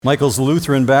Michael's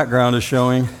Lutheran background is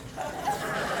showing.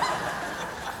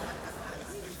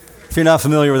 If you're not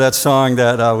familiar with that song,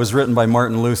 that was written by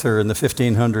Martin Luther in the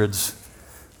 1500s,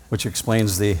 which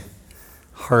explains the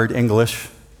hard English.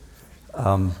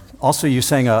 Also, you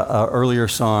sang a earlier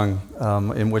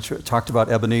song in which it talked about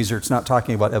Ebenezer. It's not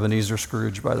talking about Ebenezer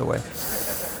Scrooge, by the way.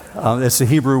 It's the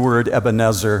Hebrew word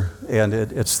Ebenezer, and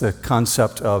it's the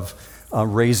concept of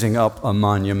raising up a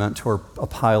monument or a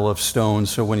pile of stones.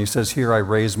 So when he says, here I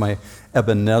raise my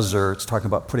Ebenezer, it's talking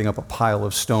about putting up a pile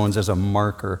of stones as a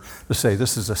marker to say,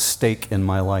 this is a stake in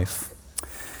my life.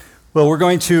 Well, we're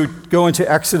going to go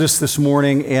into Exodus this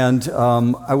morning, and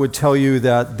I would tell you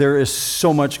that there is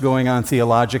so much going on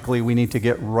theologically. We need to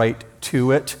get right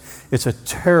to it. It's a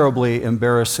terribly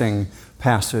embarrassing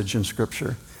passage in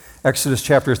Scripture. Exodus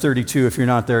chapter 32, if you're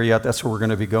not there yet, that's where we're going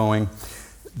to be going.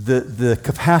 The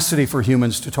capacity for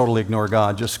humans to totally ignore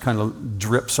God just kind of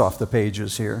drips off the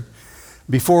pages here.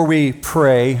 Before we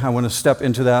pray, I want to step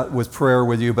into that with prayer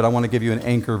with you, but I want to give you an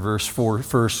anchor verse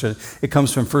first. It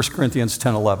comes from 1 Corinthians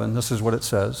 10:11. This is what it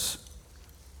says.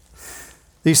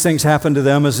 These things happened to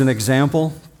them as an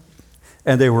example,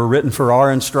 and they were written for our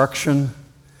instruction,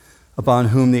 upon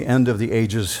whom the end of the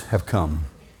ages have come.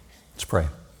 Let's pray.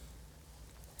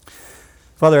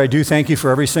 Father, I do thank you for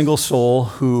every single soul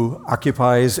who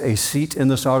occupies a seat in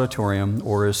this auditorium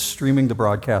or is streaming the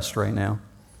broadcast right now.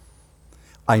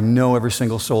 I know every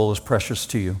single soul is precious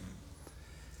to you.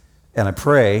 And I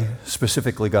pray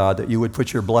specifically, God, that you would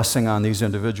put your blessing on these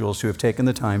individuals who have taken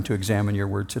the time to examine your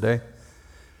word today,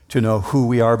 to know who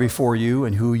we are before you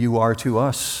and who you are to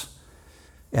us,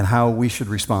 and how we should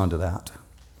respond to that.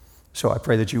 So I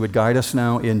pray that you would guide us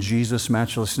now in Jesus'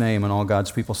 matchless name, and all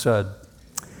God's people said,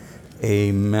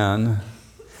 Amen.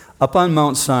 Up on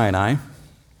Mount Sinai,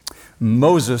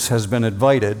 Moses has been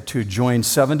invited to join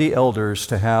 70 elders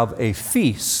to have a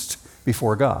feast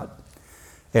before God.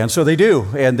 And so they do,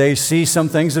 and they see some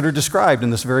things that are described in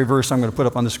this very verse I'm going to put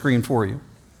up on the screen for you.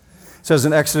 It says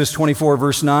in Exodus 24,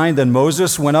 verse 9, Then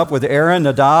Moses went up with Aaron,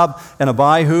 Nadab, and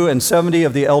Abihu, and 70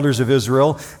 of the elders of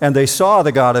Israel, and they saw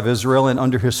the God of Israel, and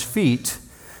under his feet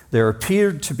there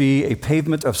appeared to be a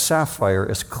pavement of sapphire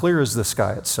as clear as the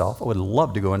sky itself. I would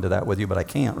love to go into that with you, but I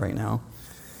can't right now.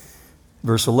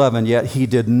 Verse 11, Yet he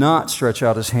did not stretch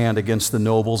out his hand against the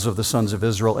nobles of the sons of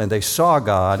Israel, and they saw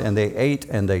God, and they ate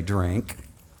and they drank.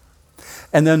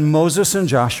 And then Moses and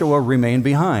Joshua remain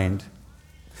behind.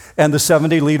 And the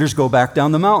 70 leaders go back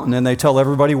down the mountain, and they tell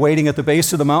everybody waiting at the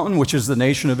base of the mountain, which is the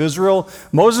nation of Israel,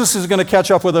 Moses is going to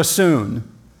catch up with us soon.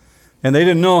 And they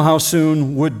didn't know how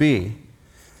soon would be.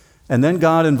 And then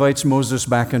God invites Moses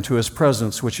back into his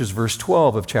presence, which is verse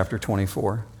 12 of chapter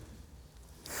 24.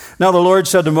 Now the Lord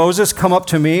said to Moses, Come up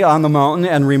to me on the mountain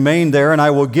and remain there, and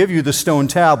I will give you the stone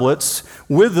tablets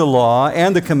with the law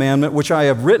and the commandment which I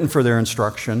have written for their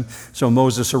instruction. So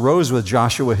Moses arose with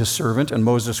Joshua his servant, and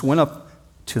Moses went up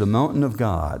to the mountain of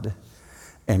God.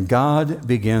 And God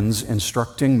begins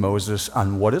instructing Moses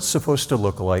on what it's supposed to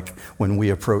look like when we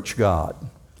approach God.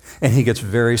 And he gets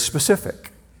very specific.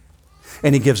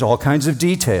 And he gives all kinds of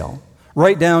detail,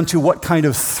 right down to what kind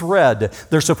of thread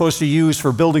they're supposed to use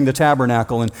for building the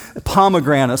tabernacle, and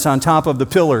pomegranates on top of the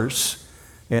pillars,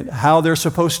 and how they're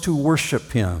supposed to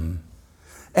worship him.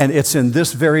 And it's in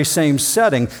this very same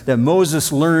setting that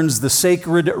Moses learns the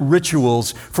sacred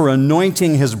rituals for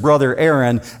anointing his brother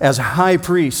Aaron as high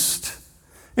priest.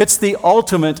 It's the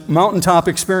ultimate mountaintop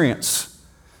experience.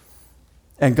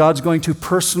 And God's going to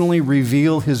personally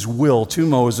reveal his will to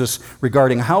Moses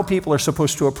regarding how people are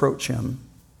supposed to approach him.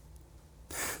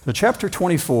 So chapter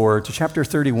 24 to chapter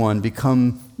 31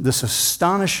 become this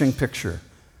astonishing picture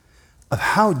of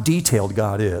how detailed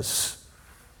God is.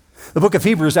 The book of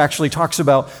Hebrews actually talks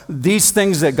about these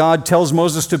things that God tells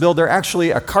Moses to build. They're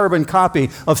actually a carbon copy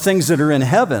of things that are in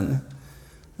heaven.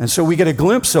 And so we get a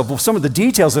glimpse of some of the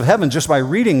details of heaven just by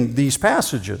reading these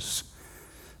passages.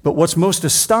 But what's most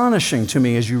astonishing to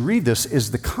me as you read this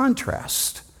is the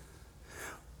contrast.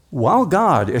 While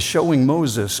God is showing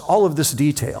Moses all of this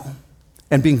detail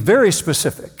and being very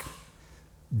specific,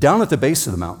 down at the base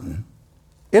of the mountain,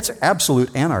 it's absolute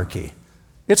anarchy.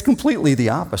 It's completely the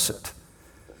opposite.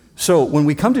 So when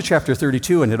we come to chapter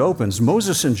 32 and it opens,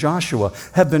 Moses and Joshua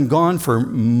have been gone for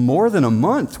more than a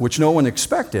month, which no one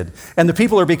expected. And the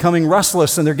people are becoming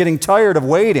restless and they're getting tired of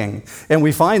waiting. And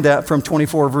we find that from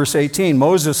 24 verse 18.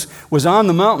 Moses was on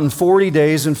the mountain 40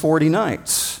 days and 40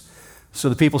 nights. So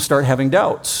the people start having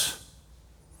doubts.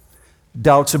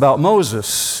 Doubts about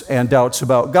Moses and doubts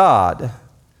about God.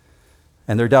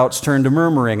 And their doubts turn to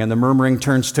murmuring, and the murmuring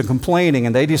turns to complaining,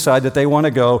 and they decide that they want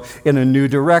to go in a new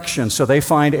direction. So they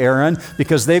find Aaron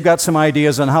because they've got some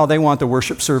ideas on how they want the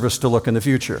worship service to look in the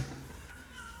future.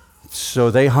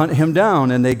 So they hunt him down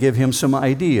and they give him some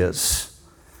ideas.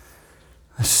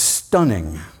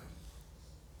 Stunning.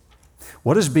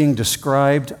 What is being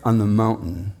described on the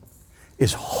mountain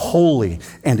is holy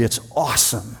and it's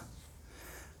awesome.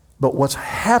 But what's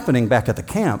happening back at the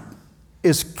camp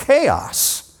is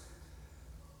chaos.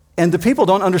 And the people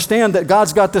don't understand that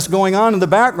God's got this going on in the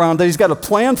background, that he's got a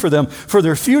plan for them, for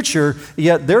their future,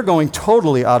 yet they're going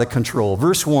totally out of control.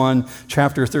 Verse 1,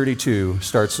 chapter 32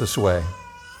 starts this way.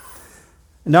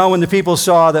 Now when the people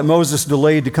saw that Moses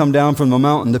delayed to come down from the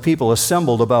mountain, the people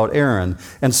assembled about Aaron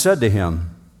and said to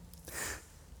him,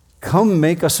 "Come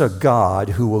make us a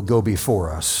god who will go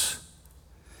before us.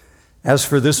 As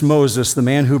for this Moses, the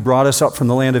man who brought us up from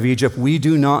the land of Egypt, we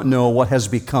do not know what has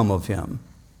become of him."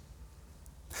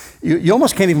 You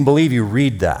almost can't even believe you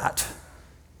read that.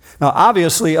 Now,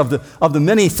 obviously, of the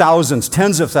many thousands,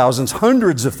 tens of thousands,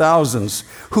 hundreds of thousands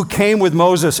who came with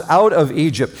Moses out of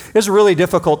Egypt, it's really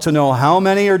difficult to know how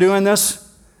many are doing this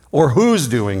or who's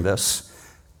doing this.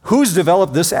 Who's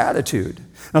developed this attitude?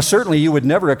 Now, certainly you would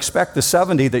never expect the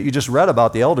 70 that you just read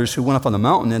about, the elders who went up on the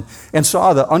mountain and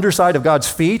saw the underside of God's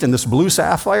feet and this blue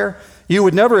sapphire. You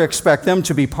would never expect them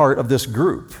to be part of this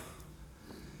group.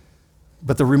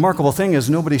 But the remarkable thing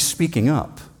is nobody's speaking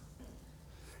up.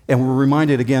 And we're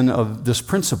reminded again of this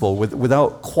principle.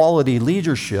 Without quality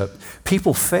leadership,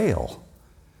 people fail.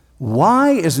 Why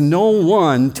is no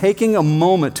one taking a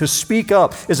moment to speak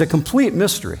up is a complete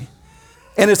mystery.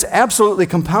 And it's absolutely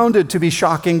compounded to be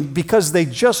shocking because they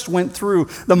just went through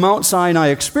the Mount Sinai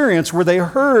experience where they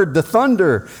heard the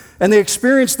thunder and they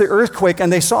experienced the earthquake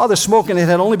and they saw the smoke, and it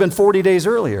had only been 40 days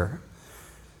earlier.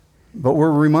 But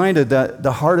we're reminded that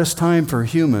the hardest time for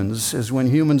humans is when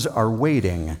humans are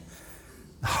waiting.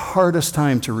 The hardest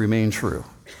time to remain true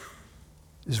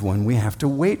is when we have to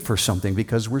wait for something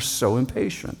because we're so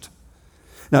impatient.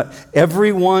 Now,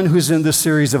 everyone who's in this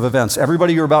series of events,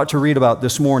 everybody you're about to read about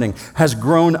this morning, has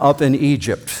grown up in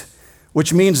Egypt,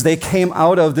 which means they came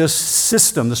out of this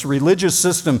system, this religious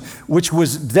system, which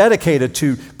was dedicated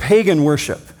to pagan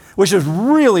worship, which is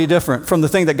really different from the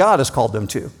thing that God has called them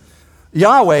to.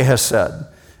 Yahweh has said,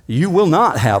 you will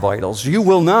not have idols. You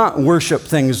will not worship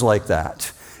things like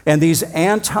that. And these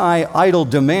anti-idol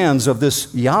demands of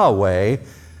this Yahweh,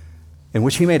 in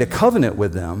which he made a covenant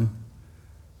with them,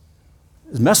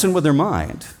 is messing with their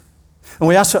mind. And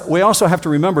we also have to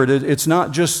remember that it's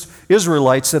not just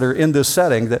Israelites that are in this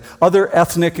setting, that other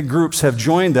ethnic groups have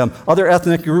joined them. Other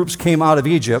ethnic groups came out of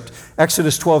Egypt.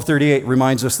 Exodus 12:38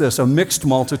 reminds us this. A mixed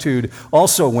multitude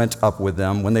also went up with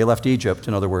them when they left Egypt,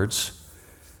 in other words.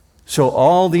 So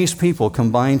all these people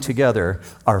combined together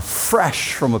are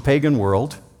fresh from a pagan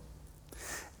world.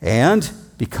 And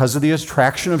because of the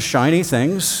attraction of shiny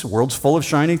things, the world's full of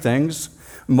shiny things,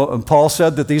 Paul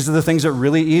said that these are the things that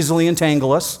really easily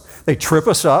entangle us. They trip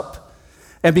us up.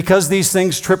 And because these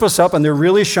things trip us up and they're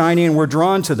really shiny and we're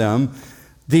drawn to them,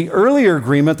 the earlier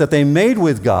agreement that they made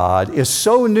with God is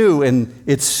so new and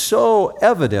it's so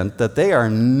evident that they are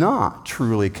not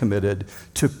truly committed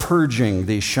to purging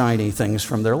these shiny things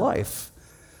from their life,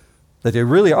 that they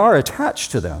really are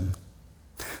attached to them.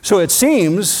 So it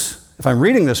seems, if I'm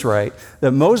reading this right,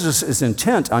 that Moses is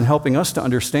intent on helping us to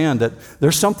understand that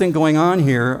there's something going on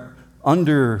here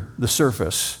under the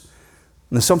surface.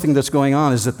 And the something that's going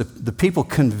on is that the people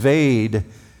conveyed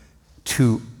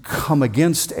to come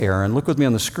against Aaron. Look with me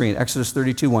on the screen, Exodus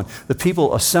 32:1. The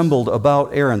people assembled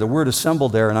about Aaron. The word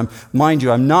assembled there, and mind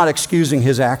you, I'm not excusing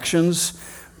his actions,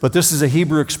 but this is a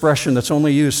Hebrew expression that's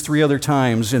only used 3 other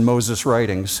times in Moses'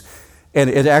 writings. And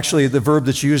it actually, the verb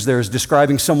that's used there is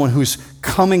describing someone who's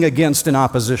coming against an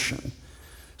opposition.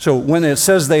 So when it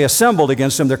says they assembled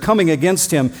against him, they're coming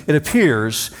against him, it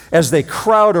appears, as they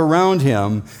crowd around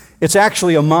him, it's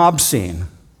actually a mob scene.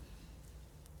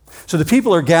 So the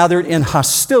people are gathered in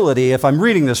hostility, if I'm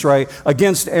reading this right,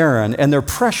 against Aaron, and they're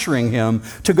pressuring him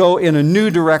to go in a new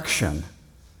direction.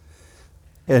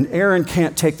 And Aaron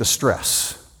can't take the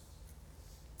stress.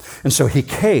 And so he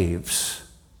caves.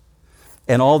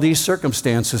 And all these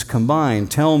circumstances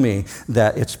combined tell me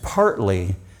that it's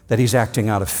partly that he's acting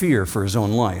out of fear for his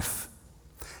own life,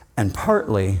 and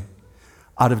partly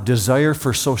out of desire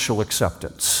for social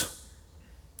acceptance.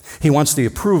 He wants the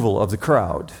approval of the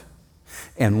crowd.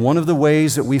 And one of the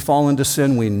ways that we fall into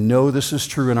sin, we know this is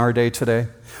true in our day today,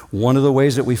 one of the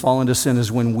ways that we fall into sin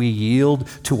is when we yield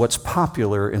to what's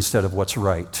popular instead of what's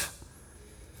right.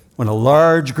 When a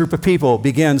large group of people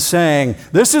begin saying,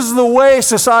 this is the way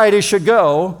society should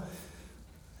go,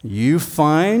 you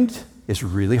find it's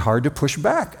really hard to push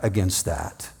back against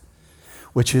that,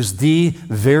 which is the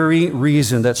very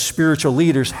reason that spiritual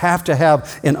leaders have to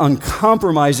have an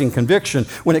uncompromising conviction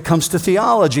when it comes to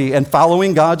theology and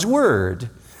following God's word.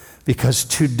 Because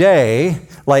today,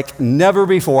 like never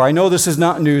before, I know this is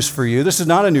not news for you, this is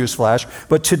not a news flash,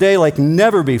 but today, like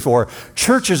never before,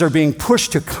 churches are being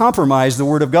pushed to compromise the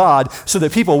word of God so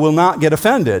that people will not get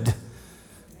offended.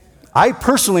 I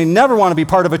personally never want to be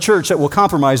part of a church that will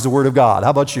compromise the word of God. How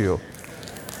about you?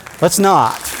 Let's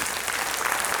not.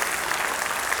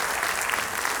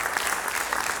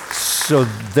 So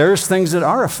there's things that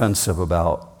are offensive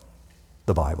about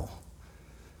the Bible.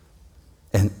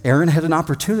 And Aaron had an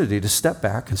opportunity to step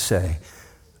back and say,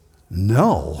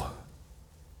 no.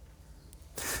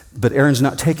 But Aaron's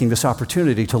not taking this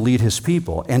opportunity to lead his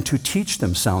people and to teach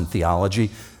them sound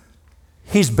theology.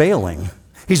 He's bailing.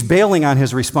 He's bailing on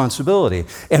his responsibility.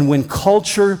 And when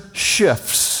culture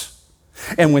shifts,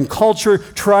 and when culture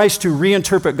tries to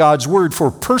reinterpret God's word for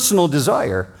personal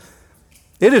desire,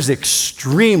 it is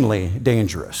extremely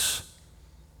dangerous.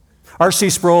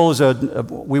 R.C. Sproul is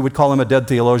we would call him a dead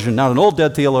theologian, not an old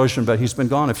dead theologian, but he's been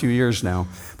gone a few years now.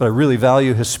 But I really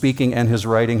value his speaking and his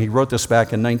writing. He wrote this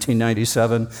back in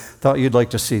 1997. Thought you'd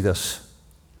like to see this.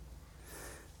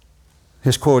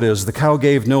 His quote is, "The cow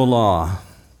gave no law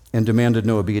and demanded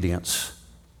no obedience.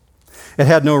 It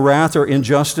had no wrath or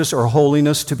injustice or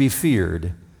holiness to be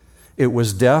feared. It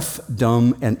was deaf,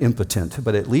 dumb, and impotent,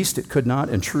 but at least it could not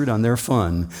intrude on their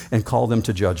fun and call them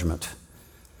to judgment.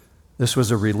 This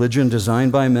was a religion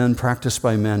designed by men, practiced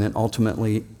by men, and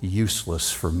ultimately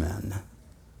useless for men."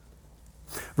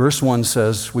 Verse 1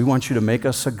 says, "We want you to make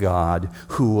us a God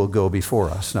who will go before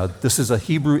us." Now, this is a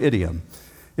Hebrew idiom.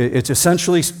 It's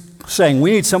essentially saying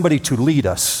we need somebody to lead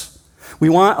us. We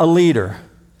want a leader,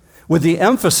 with the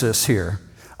emphasis here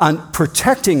on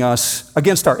protecting us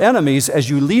against our enemies as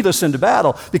you lead us into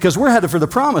battle, because we're headed for the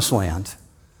promised land.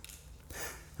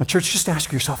 Now, church, just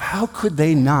ask yourself, how could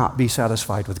they not be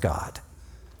satisfied with God?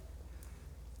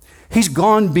 He's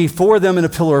gone before them in a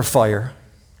pillar of fire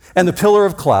and the pillar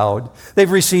of cloud.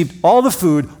 They've received all the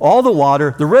food, all the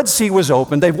water. The Red Sea was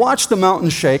open. They've watched the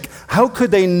mountains shake. How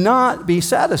could they not be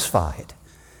satisfied?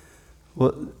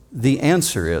 Well, the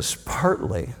answer is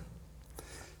partly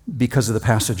because of the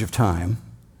passage of time,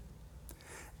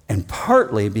 and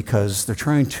partly because they're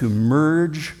trying to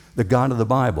merge the God of the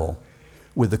Bible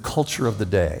with the culture of the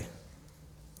day.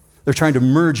 They're trying to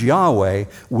merge Yahweh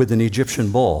with an Egyptian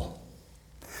bull.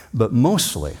 But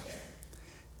mostly,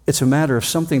 it's a matter of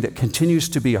something that continues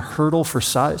to be a hurdle for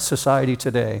society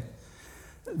today.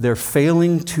 They're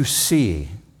failing to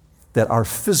see that our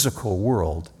physical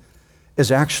world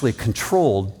is actually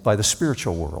controlled by the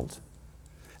spiritual world.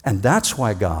 And that's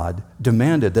why God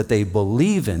demanded that they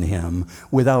believe in him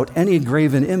without any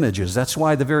graven images. That's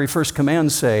why the very first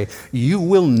commands say, you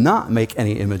will not make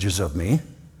any images of me.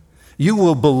 You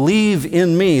will believe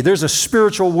in me. There's a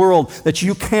spiritual world that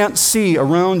you can't see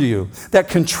around you that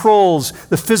controls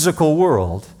the physical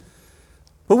world.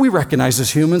 But we recognize as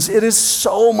humans, it is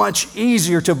so much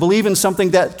easier to believe in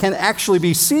something that can actually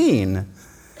be seen.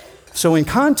 So in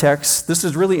context, this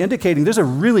is really indicating there's a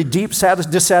really deep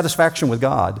dissatisfaction with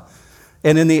God.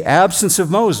 And in the absence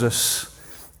of Moses,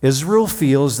 Israel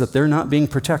feels that they're not being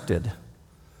protected.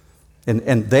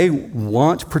 And they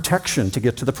want protection to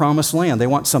get to the promised land. They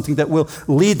want something that will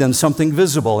lead them, something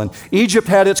visible. And Egypt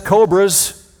had its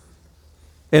cobras.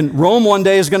 And Rome one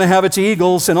day is going to have its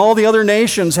eagles. And all the other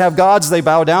nations have gods they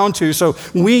bow down to. So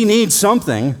we need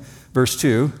something. Verse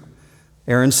 2,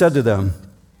 Aaron said to them,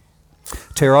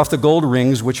 "Tear off the gold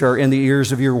rings which are in the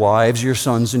ears of your wives, your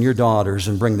sons, and your daughters,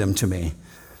 and bring them to me."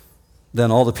 Then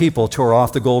all the people tore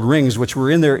off the gold rings which were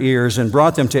in their ears and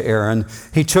brought them to Aaron.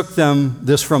 He took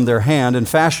this from their hand and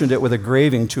fashioned it with a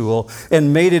graving tool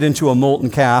and made it into a molten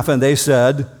calf. And they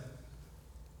said,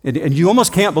 and you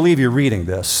almost can't believe you're reading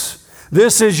this,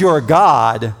 "This is your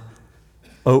God,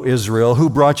 O Israel, who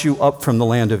brought you up from the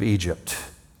land of Egypt."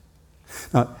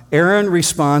 Now, Aaron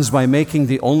responds by making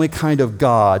the only kind of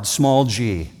God, small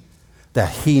g, that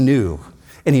he knew.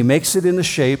 And he makes it in the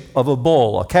shape of a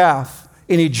bull, a calf,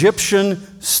 an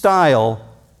Egyptian-style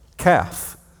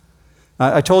calf.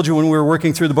 I told you when we were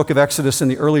working through the book of Exodus in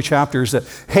the early chapters that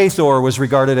Hathor was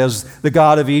regarded as the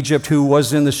god of Egypt who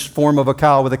was in the form of a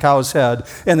cow with a cow's head.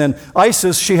 And then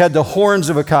Isis, she had the horns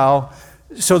of a cow.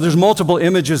 So there's multiple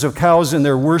images of cows in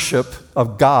their worship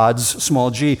of gods,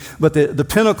 small g. But the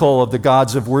pinnacle of the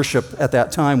gods of worship at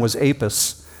that time was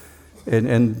Apis.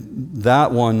 And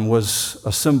that one was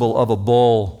a symbol of a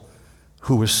bull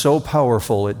who was so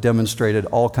powerful it demonstrated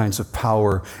all kinds of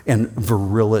power and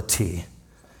virility.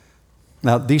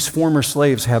 Now, these former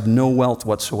slaves have no wealth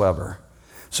whatsoever.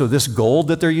 So this gold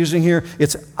that they're using here,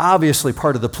 it's obviously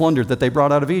part of the plunder that they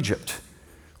brought out of Egypt.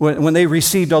 When they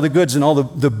received all the goods and all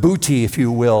the booty, if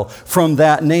you will, from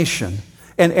that nation.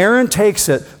 And Aaron takes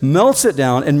it, melts it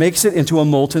down, and makes it into a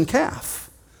molten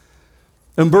calf.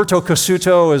 Umberto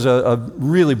Cassuto is a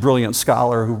really brilliant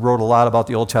scholar who wrote a lot about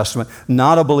the Old Testament,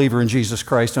 not a believer in Jesus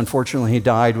Christ. Unfortunately, he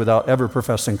died without ever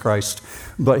professing Christ.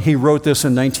 But he wrote this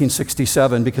in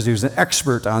 1967 because he was an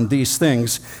expert on these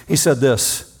things. He said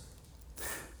this: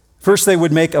 first, they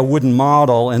would make a wooden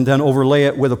model and then overlay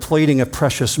it with a plating of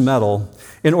precious metal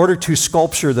in order to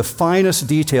sculpture the finest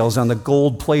details on the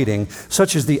gold plating,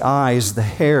 such as the eyes, the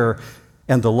hair,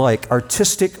 and the like.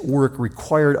 Artistic work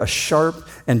required a sharp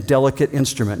and delicate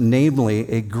instrument, namely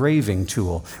a graving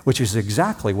tool, which is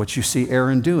exactly what you see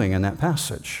Aaron doing in that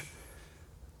passage,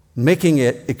 making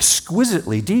it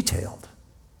exquisitely detailed.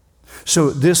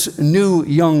 So this new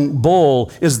young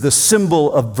bull is the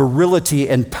symbol of virility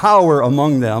and power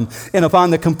among them, and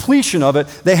upon the completion of it,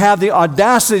 they have the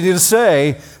audacity to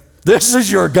say, "This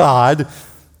is your God.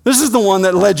 This is the one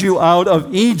that led you out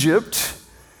of Egypt."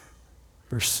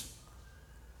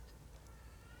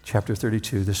 Chapter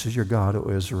 32, "This is your God, O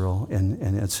Israel." And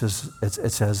it's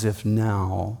as if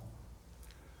now,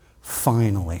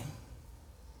 finally,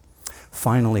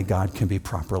 God can be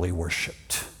properly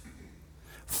worshiped.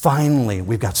 Finally,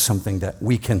 we've got something that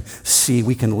we can see,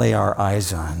 we can lay our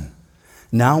eyes on.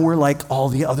 Now we're like all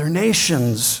the other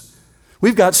nations.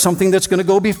 We've got something that's going to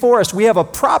go before us. We have a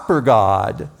proper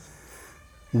God.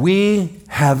 We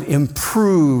have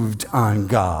improved on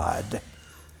God.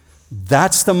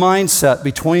 That's the mindset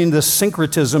between the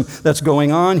syncretism that's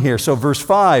going on here. So verse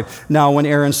 5, "Now when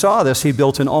Aaron saw this, he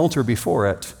built an altar before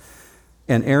it.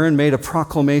 And Aaron made a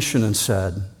proclamation and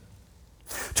said,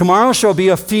 'Tomorrow shall be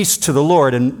a feast to the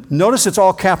Lord.'" And notice it's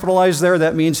all capitalized there.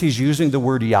 That means he's using the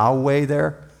word Yahweh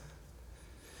there.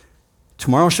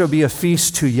 "Tomorrow shall be a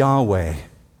feast to Yahweh."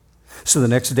 So the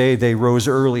next day they rose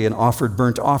early and offered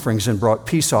burnt offerings and brought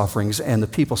peace offerings, and the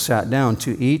people sat down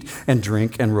to eat and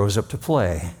drink and rose up to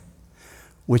play,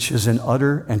 which is an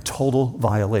utter and total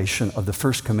violation of the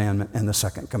first commandment and the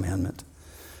second commandment.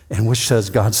 And which says,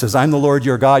 God says, "I'm the Lord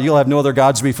your God. You'll have no other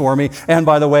gods before me. And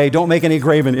by the way, don't make any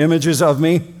graven images of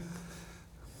me."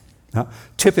 Now,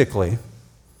 typically,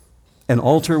 an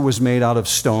altar was made out of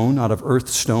stone, out of earth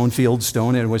stone, field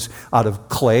stone, and it was out of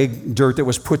clay, dirt that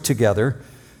was put together.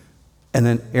 And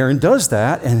then Aaron does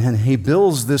that, and he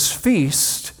builds this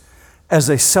feast as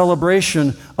a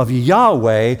celebration of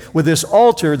Yahweh with this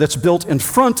altar that's built in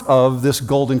front of this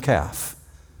golden calf.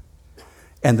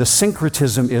 And the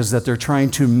syncretism is that they're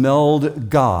trying to meld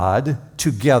God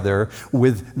together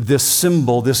with this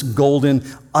symbol, this golden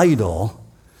idol.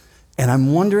 And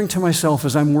I'm wondering to myself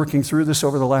as I'm working through this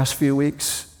over the last few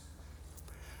weeks,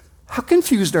 how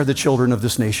confused are the children of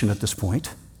this nation at this point?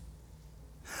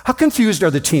 How confused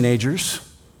are the teenagers?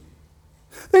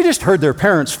 They just heard their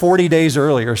parents 40 days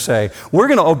earlier say, "We're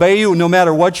going to obey you no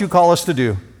matter what you call us to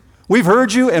do. We've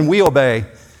heard you and we obey."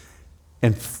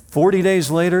 And 40 days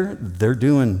later, they're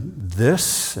doing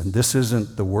this, and this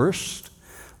isn't the worst.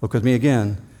 Look with me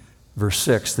again. Verse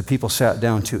 6, "The people sat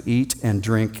down to eat and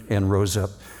drink and rose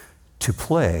up to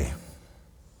play."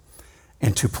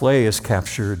 And to play is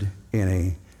captured in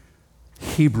a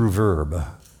Hebrew verb.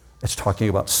 It's talking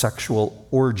about sexual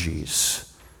orgies,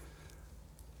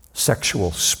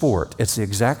 sexual sport. It's the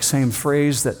exact same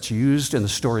phrase that's used in the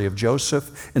story of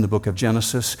Joseph in the book of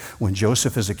Genesis when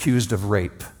Joseph is accused of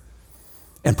rape.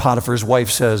 And Potiphar's wife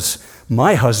says,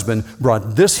 "My husband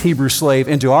brought this Hebrew slave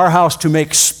into our house to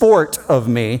make sport of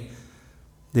me."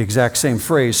 The exact same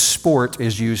phrase, sport,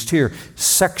 is used here.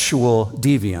 Sexual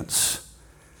deviance.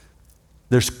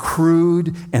 There's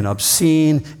crude and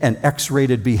obscene and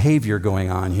X-rated behavior going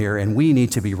on here, and we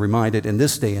need to be reminded in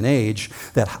this day and age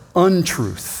that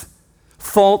untruth,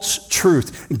 false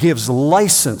truth, gives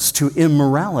license to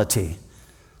immorality.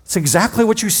 It's exactly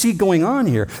what you see going on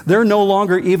here. They're no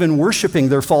longer even worshiping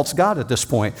their false god at this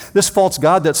point. This false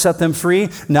god that set them free,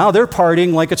 now they're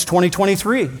partying like it's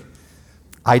 2023.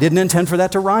 I didn't intend for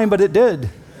that to rhyme, but it did.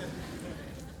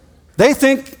 They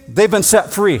think they've been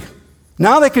set free.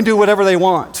 Now they can do whatever they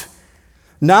want.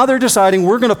 Now they're deciding,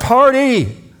 we're going to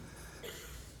party.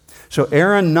 So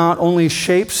Aaron not only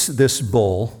shapes this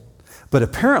bull, but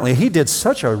apparently he did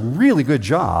such a really good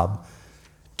job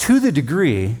to the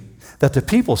degree that the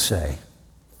people say,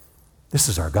 "This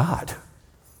is our God.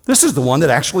 This is the one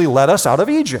that actually led us out of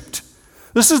Egypt.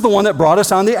 This is the one that brought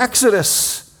us on the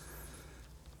Exodus."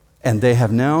 And they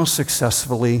have now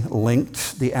successfully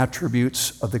linked the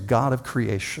attributes of the God of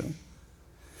creation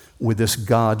with this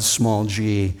God, small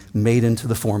g, made into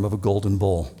the form of a golden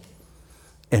bull.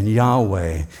 And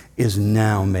Yahweh is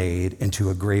now made into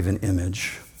a graven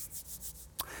image.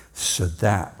 So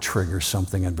that triggers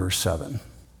something in verse 7.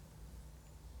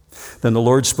 Then the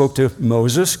Lord spoke to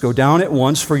Moses, "Go down at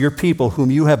once, for your people,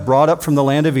 whom you have brought up from the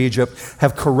land of Egypt,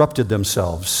 have corrupted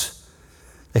themselves.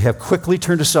 They have quickly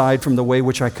turned aside from the way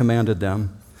which I commanded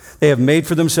them. They have made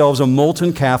for themselves a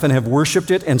molten calf and have worshipped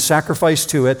it and sacrificed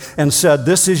to it and said,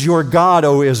 'This is your God,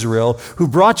 O Israel, who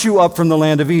brought you up from the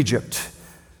land of Egypt.'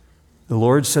 The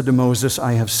Lord said to Moses,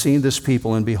 'I have seen this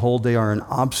people, and behold, they are an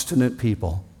obstinate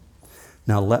people.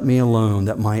 Now let me alone,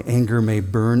 that my anger may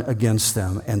burn against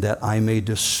them, and that I may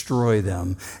destroy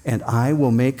them, and I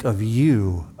will make of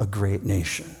you a great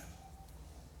nation.'"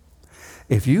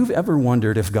 If you've ever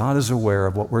wondered if God is aware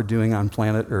of what we're doing on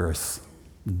planet Earth,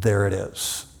 there it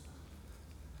is.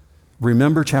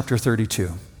 Remember chapter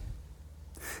 32.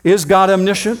 Is God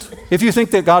omniscient? If you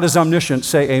think that God is omniscient,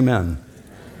 say amen.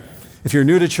 If you're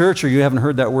new to church or you haven't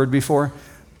heard that word before,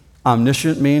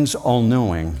 omniscient means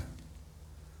all-knowing.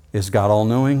 Is God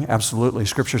all-knowing? Absolutely.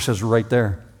 Scripture says right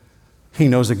there. He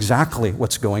knows exactly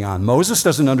what's going on. Moses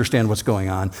doesn't understand what's going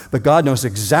on, but God knows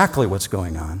exactly what's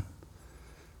going on.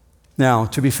 Now,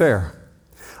 to be fair,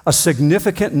 a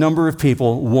significant number of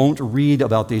people won't read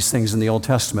about these things in the Old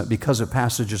Testament because of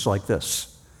passages like this.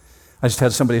 I just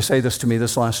had somebody say this to me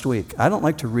this last week. I don't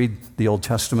like to read the Old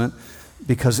Testament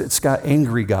because it's got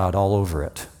angry God all over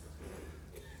it.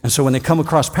 And so when they come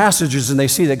across passages and they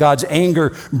see that God's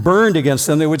anger burned against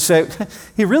them, they would say,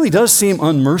 he really does seem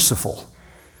unmerciful.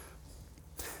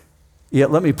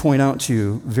 Yet let me point out to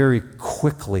you very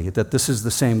quickly that this is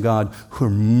the same God who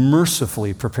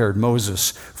mercifully prepared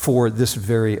Moses for this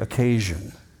very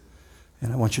occasion.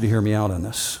 And I want you to hear me out on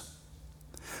this.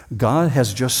 God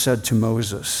has just said to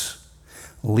Moses,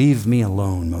 "Leave me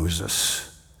alone, Moses,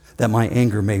 that my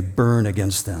anger may burn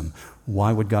against them."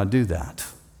 Why would God do that?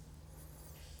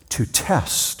 To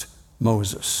test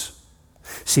Moses.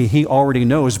 See, he already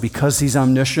knows, because he's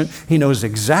omniscient, he knows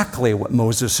exactly what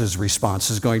Moses' response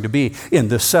is going to be in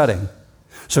this setting.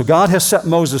 So God has set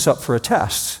Moses up for a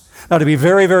test. Now, to be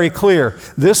very, very clear,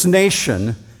 this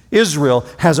nation, Israel,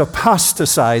 has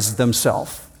apostatized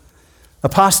themselves.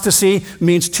 Apostasy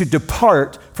means to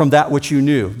depart from that which you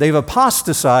knew. They've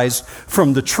apostatized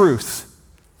from the truth.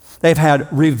 They've had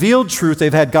revealed truth.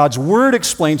 They've had God's word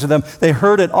explained to them. They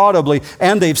heard it audibly,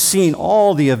 and they've seen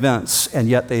all the events, and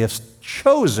yet they have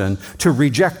chosen to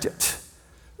reject it.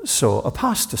 So,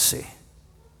 apostasy.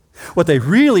 What they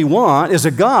really want is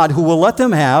a God who will let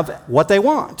them have what they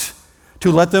want,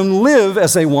 to let them live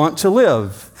as they want to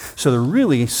live. So they're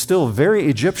really still very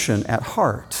Egyptian at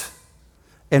heart.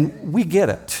 And we get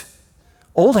it.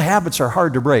 Old habits are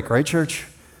hard to break, right, church?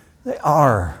 They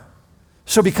are.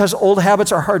 So because old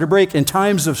habits are hard to break in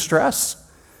times of stress,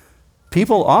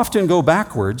 people often go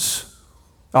backwards,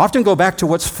 often go back to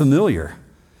what's familiar.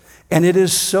 And it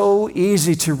is so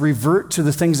easy to revert to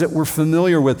the things that we're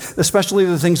familiar with, especially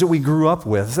the things that we grew up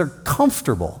with. They're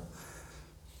comfortable.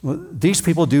 Well, these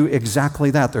people do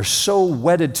exactly that. They're so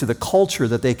wedded to the culture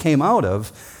that they came out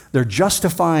of, they're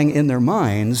justifying in their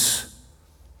minds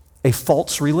a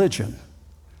false religion.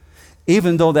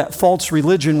 Even though that false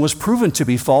religion was proven to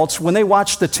be false, when they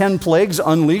watched the 10 plagues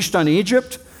unleashed on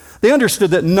Egypt, they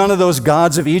understood that none of those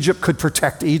gods of Egypt could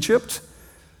protect Egypt.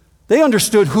 They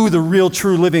understood who the real,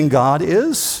 true, living God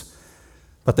is,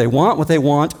 but they want what they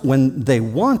want when they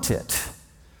want it.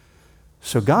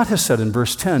 So God has said in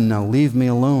verse 10, "Now leave me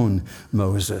alone,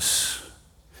 Moses."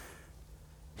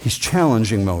 He's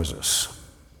challenging Moses,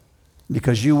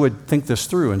 because you would think this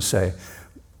through and say,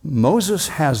 Moses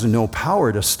has no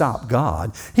power to stop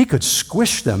God. He could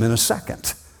squish them in a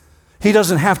second. He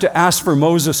doesn't have to ask for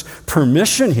Moses'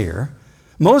 permission here.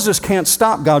 Moses can't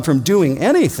stop God from doing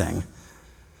anything.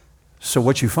 So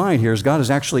what you find here is God is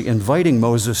actually inviting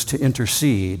Moses to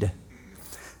intercede.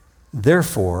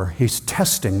 Therefore, he's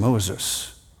testing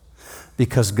Moses,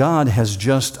 because God has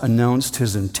just announced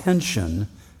his intention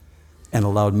and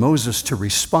allowed Moses to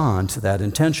respond to that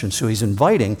intention. So he's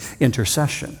inviting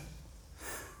intercession.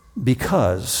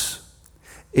 Because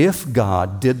if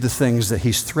God did the things that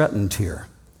he's threatened here,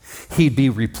 he'd be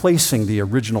replacing the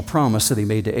original promise that he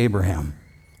made to Abraham.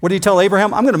 What did he tell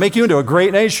Abraham? "I'm going to make you into a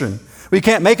great nation." We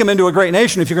can't make him into a great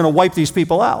nation if you're going to wipe these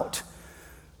people out.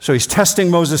 So he's testing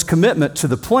Moses' commitment to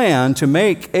the plan to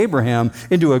make Abraham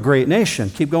into a great nation.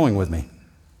 Keep going with me.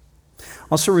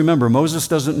 Also remember, Moses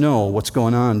doesn't know what's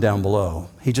going on down below.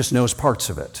 He just knows parts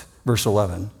of it. Verse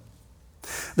 11.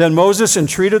 Then Moses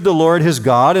entreated the Lord his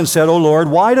God and said, "O Lord,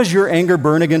 why does your anger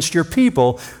burn against your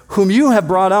people, whom you have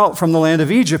brought out from the land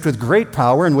of Egypt with great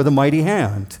power and with a mighty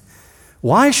hand?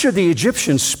 Why should the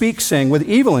Egyptians speak, saying, with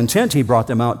evil intent he brought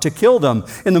them out, to kill them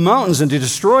in the mountains and to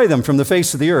destroy them from the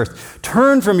face of the earth?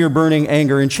 Turn from your burning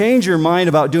anger and change your mind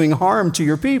about doing harm to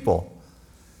your people.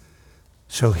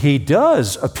 So he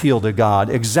does appeal to God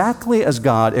exactly as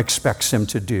God expects him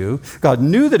to do. God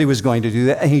knew that he was going to do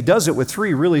that, and he does it with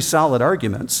 3 really solid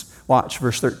arguments. Watch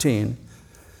verse 13.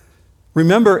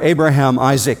 Remember Abraham,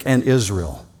 Isaac, and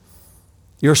Israel,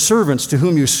 your servants to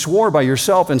whom you swore by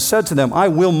yourself and said to them, I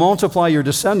will multiply your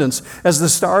descendants as the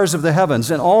stars of the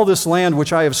heavens, and all this land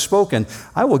which I have spoken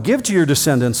I will give to your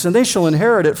descendants, and they shall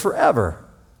inherit it forever.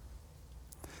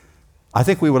 I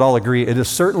think we would all agree it is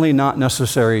certainly not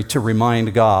necessary to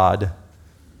remind God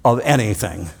of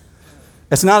anything.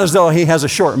 It's not as though he has a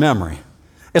short memory.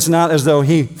 It's not as though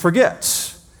he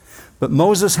forgets. But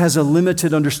Moses has a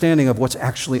limited understanding of what's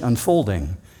actually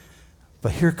unfolding.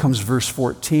 But here comes verse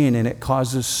 14, and it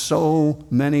causes so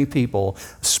many people,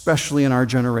 especially in our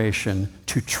generation,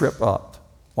 to trip up.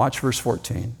 Watch verse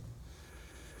 14.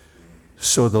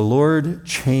 So the Lord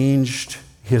changed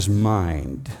his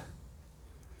mind.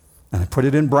 And I put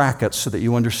it in brackets so that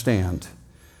you understand.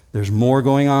 There's more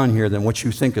going on here than what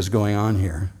you think is going on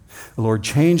here. The Lord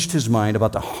changed his mind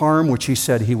about the harm which he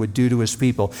said he would do to his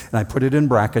people. And I put it in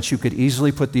brackets. You could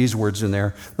easily put these words in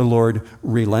there. The Lord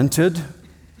relented.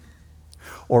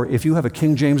 Or if you have a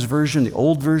King James version, the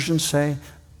old version say,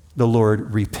 the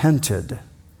Lord repented.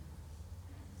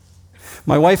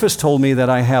 My wife has told me that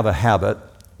I have a habit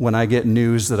when I get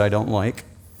news that I don't like.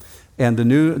 And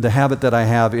the habit that I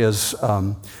have is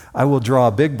I will draw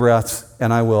a big breath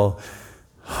and I will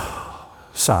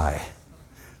sigh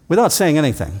without saying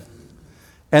anything.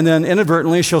 And then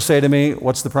inadvertently she'll say to me,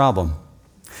 what's the problem?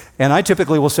 And I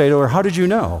typically will say to her, how did you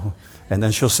know? And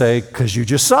then she'll say, because you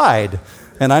just sighed.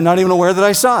 And I'm not even aware that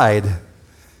I sighed.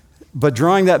 But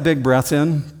drawing that big breath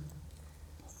in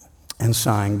and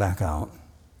sighing back out.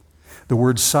 The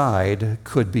word sighed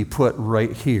could be put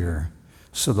right here.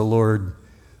 So the Lord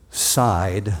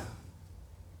sighed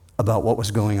about what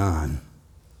was going on.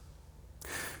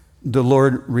 The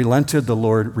Lord relented, the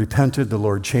Lord repented, the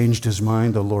Lord changed his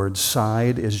mind, the Lord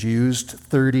sighed is used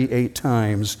 38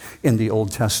 times in the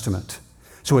Old Testament.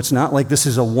 So it's not like this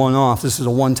is a one-off, this is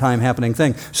a one-time happening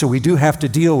thing. So we do have to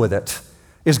deal with it.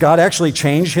 Is God actually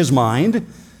changed his mind?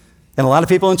 And a lot of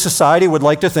people in society would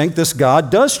like to think this God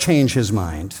does change his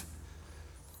mind.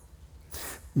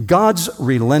 God's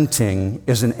relenting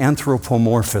is an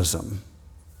anthropomorphism.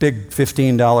 Big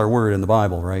 $15 word in the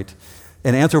Bible, right?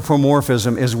 An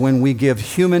anthropomorphism is when we give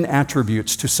human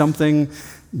attributes to something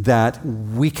that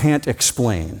we can't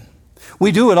explain.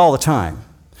 We do it all the time.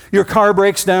 Your car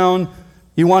breaks down.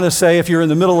 You want to say, if you're in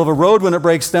the middle of a road when it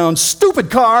breaks down, stupid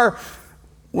car.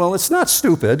 Well, it's not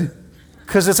stupid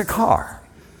because it's a car.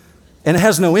 And it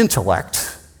has no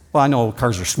intellect. Well, I know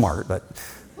cars are smart, but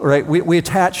right, we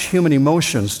attach human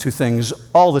emotions to things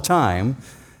all the time.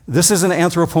 This is an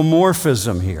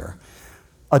anthropomorphism here.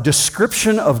 A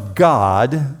description of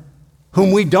God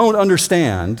whom we don't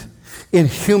understand in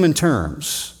human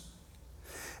terms.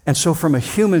 And so from a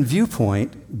human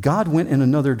viewpoint, God went in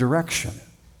another direction.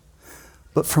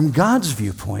 But from God's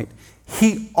viewpoint,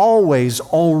 he always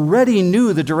already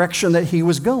knew the direction that he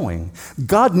was going.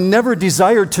 God never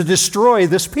desired to destroy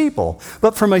this people.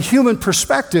 But from a human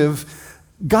perspective,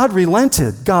 God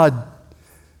relented. God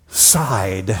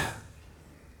sighed.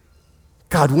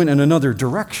 God went in another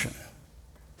direction.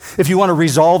 If you want to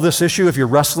resolve this issue, if you're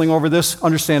wrestling over this,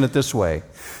 understand it this way.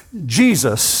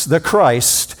 Jesus, the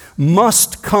Christ,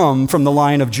 must come from the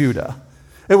line of Judah.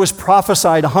 It was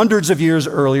prophesied hundreds of years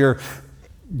earlier.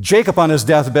 Jacob on his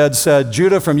deathbed said,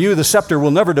 Judah, from you the scepter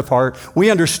will never depart. We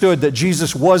understood that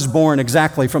Jesus was born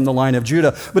exactly from the line of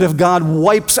Judah. But if God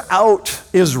wipes out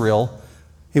Israel,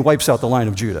 he wipes out the line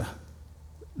of Judah.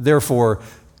 Therefore,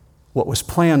 what was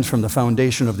planned from the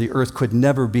foundation of the earth could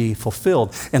never be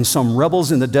fulfilled. And some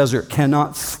rebels in the desert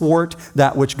cannot thwart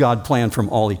that which God planned from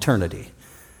all eternity.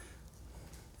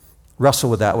 Wrestle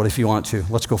with that if you want to.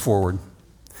 Let's go forward.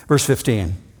 Verse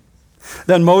 15.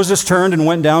 Then Moses turned and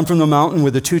went down from the mountain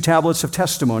with the 2 tablets of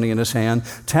testimony in his hand,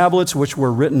 tablets which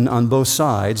were written on both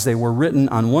sides. They were written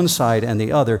on one side and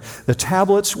the other. The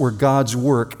tablets were God's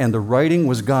work, and the writing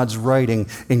was God's writing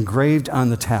engraved on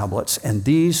the tablets. And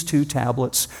these 2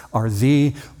 tablets are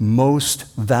the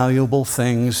most valuable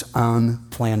things on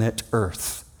planet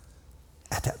Earth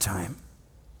at that time.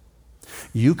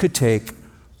 You could take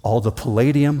all the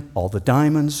palladium, all the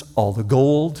diamonds, all the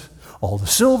gold, all the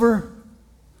silver,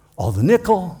 all the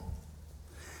nickel,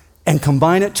 and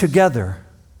combine it together,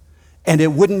 and it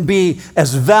wouldn't be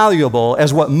as valuable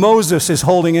as what Moses is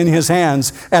holding in his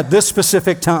hands at this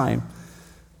specific time.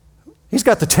 He's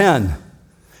got the 10.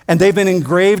 And they've been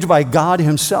engraved by God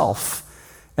himself.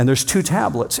 And there's 2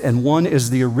 tablets, and one is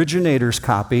the originator's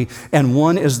copy, and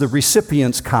one is the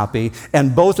recipient's copy,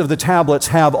 and both of the tablets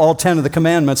have all 10 of the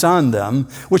commandments on them,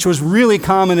 which was really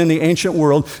common in the ancient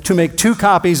world to make 2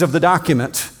 copies of the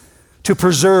document, to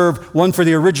preserve one for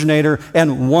the originator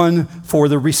and one for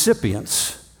the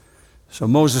recipients. So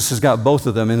Moses has got both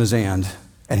of them in his hand,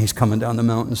 and he's coming down the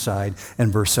mountainside.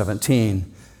 In verse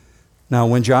 17, now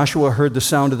when Joshua heard the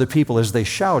sound of the people as they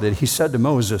shouted, he said to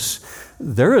Moses,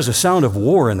 there is a sound of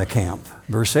war in the camp.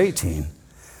 Verse 18,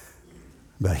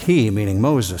 but he, meaning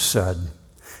Moses, said,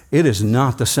 it is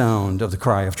not the sound of the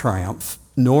cry of triumph,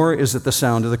 nor is it the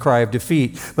sound of the cry of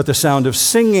defeat, but the sound of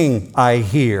singing I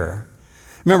hear.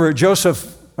 Remember,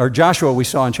 Joshua, we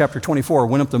saw in chapter 24,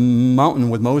 went up the mountain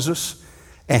with Moses,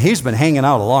 and he's been hanging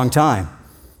out a long time.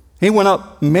 He went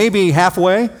up maybe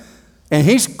halfway, and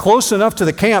he's close enough to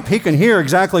the camp, he can hear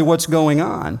exactly what's going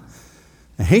on.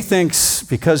 And he thinks,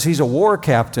 because he's a war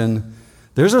captain,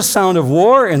 there's a sound of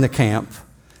war in the camp.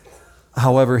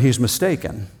 However, he's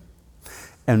mistaken.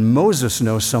 And Moses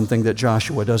knows something that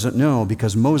Joshua doesn't know,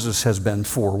 because Moses has been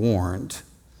forewarned.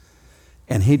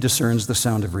 And he discerns the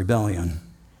sound of rebellion.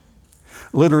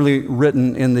 Literally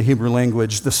written in the Hebrew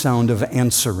language, the sound of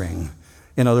answering.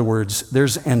 In other words,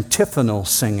 there's antiphonal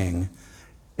singing.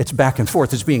 It's back and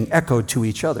forth. It's being echoed to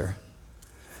each other.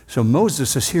 So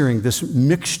Moses is hearing this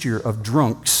mixture of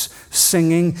drunks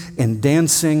singing and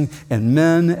dancing, and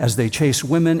men as they chase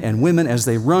women, and women as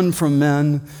they run from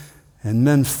men, and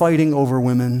men fighting over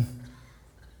women.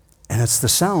 And it's the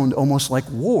sound almost like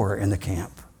war in the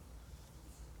camp.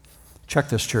 Check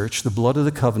this, church. The blood of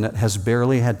the covenant has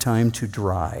barely had time to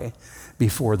dry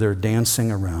before they're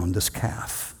dancing around this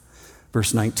calf.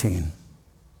 Verse 19.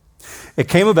 It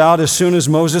came about as soon as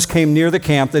Moses came near the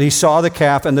camp that he saw the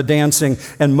calf and the dancing,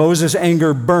 and Moses'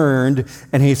 anger burned,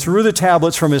 and he threw the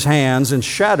tablets from his hands and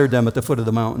shattered them at the foot of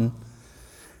the mountain.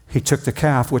 He took the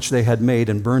calf which they had made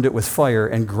and burned it with fire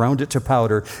and ground it to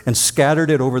powder and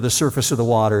scattered it over the surface of the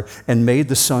water and made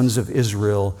the sons of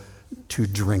Israel to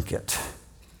drink it.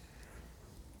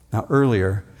 Now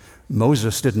earlier,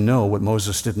 Moses didn't know what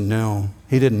Moses didn't know.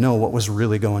 He didn't know what was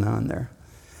really going on there.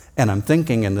 And I'm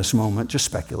thinking in this moment, just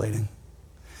speculating,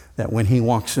 that when he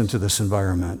walks into this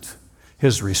environment,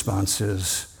 his response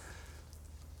is,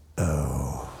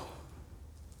 oh,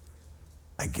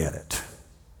 I get it.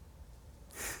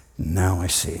 Now I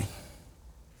see.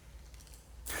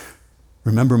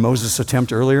 Remember Moses'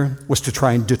 attempt earlier was to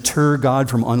try and deter God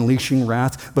from unleashing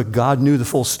wrath, but God knew the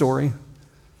full story.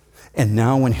 And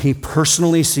now when he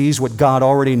personally sees what God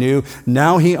already knew,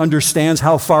 now he understands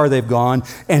how far they've gone,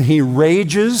 and he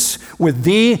rages with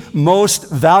the most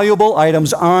valuable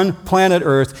items on planet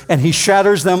Earth, and he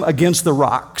shatters them against the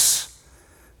rocks.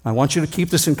 I want you to keep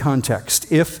this in context.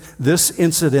 If this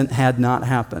incident had not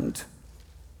happened,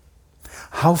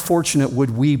 how fortunate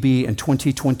would we be in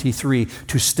 2023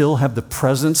 to still have the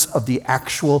presence of the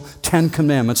actual 10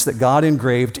 commandments that God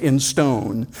engraved in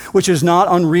stone, which is not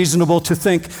unreasonable to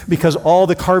think, because all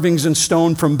the carvings in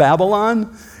stone from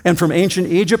Babylon and from ancient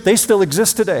Egypt, they still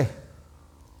exist today.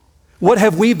 What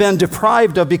have we been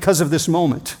deprived of because of this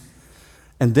moment?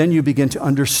 And then you begin to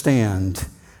understand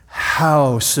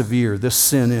how severe this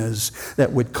sin is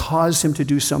that would cause him to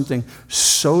do something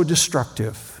so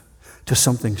destructive to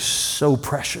something so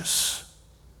precious.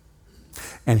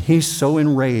 And he's so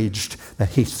enraged that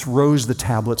he throws the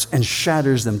tablets and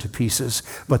shatters them to pieces.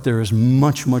 But there is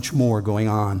much, much more going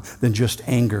on than just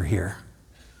anger here.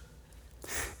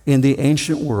 In the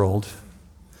ancient world,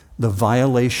 the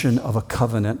violation of a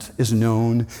covenant is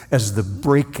known as the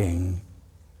breaking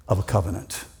of a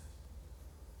covenant.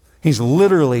 He's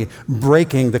literally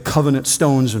breaking the covenant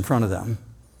stones in front of them.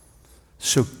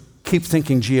 So keep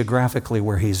thinking geographically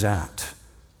where he's at.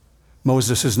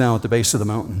 Moses is now at the base of the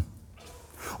mountain.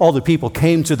 All the people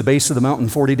came to the base of the mountain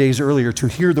 40 days earlier to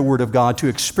hear the word of God, to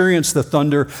experience the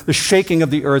thunder, the shaking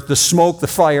of the earth, the smoke, the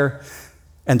fire,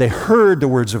 and they heard the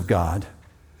words of God.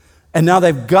 And now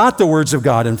they've got the words of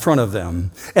God in front of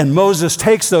them. And Moses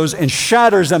takes those and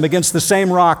shatters them against the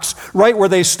same rocks right where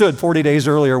they stood 40 days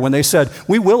earlier when they said,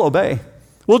 we will obey.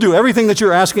 We'll do everything that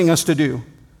you're asking us to do.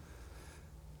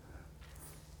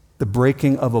 The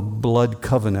breaking of a blood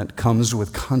covenant comes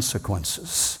with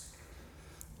consequences.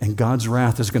 And God's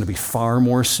wrath is going to be far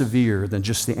more severe than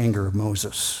just the anger of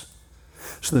Moses.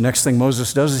 So the next thing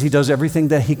Moses does is he does everything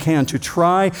that he can to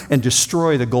try and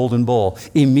destroy the golden bull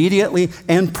immediately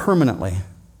and permanently.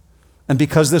 And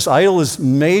because this idol is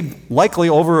made likely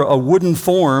over a wooden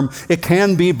form, it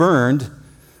can be burned.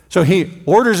 So he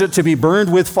orders it to be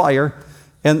burned with fire.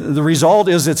 And the result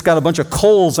is it's got a bunch of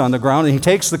coals on the ground, and he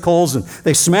takes the coals and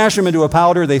they smash them into a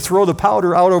powder. They throw the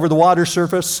powder out over the water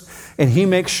surface, and he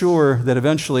makes sure that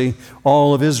eventually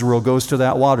all of Israel goes to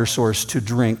that water source to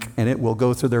drink, and it will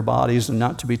go through their bodies, and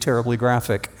not to be terribly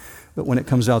graphic, but when it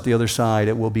comes out the other side,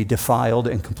 it will be defiled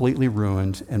and completely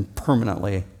ruined and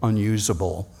permanently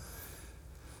unusable.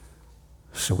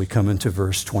 So we come into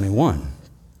verse 21.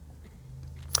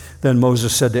 Then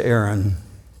Moses said to Aaron,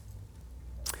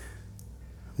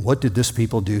 "What did this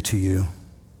people do to you,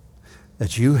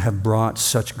 that you have brought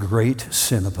such great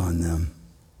sin upon them?"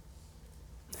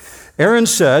 Aaron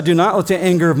said, "Do not let the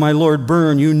anger of my Lord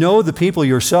burn. You know the people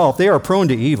yourself. They are prone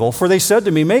to evil. For they said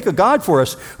to me, 'Make a god for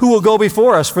us who will go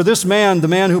before us. For this man, the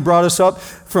man who brought us up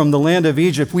from the land of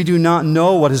Egypt, we do not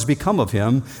know what has become of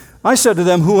him.' I said to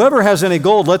them, 'Whoever has any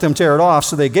gold, let them tear it off.'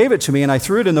 So they gave it to me, and I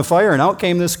threw it in the fire, and out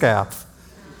came this calf."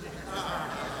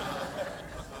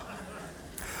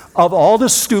 Of all the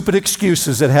stupid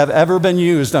excuses that have ever been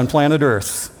used on planet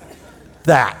Earth,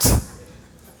 that.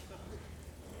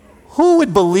 Who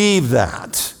would believe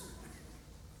that?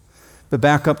 But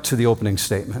back up to the opening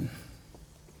statement.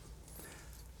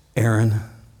 Aaron,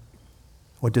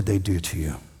 what did they do to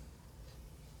you?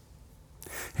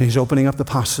 And he's opening up the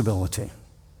possibility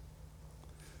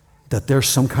that there's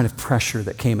some kind of pressure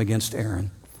that came against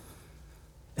Aaron.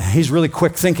 And he's really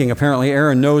quick thinking. Apparently,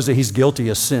 Aaron knows that he's guilty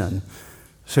of sin.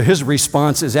 So his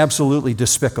response is absolutely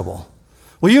despicable.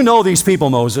 "Well, you know these people,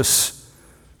 Moses."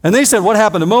 And they said, "What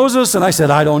happened to Moses?" And I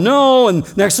said, "I don't know."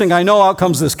 And next thing I know, out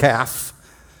comes this calf.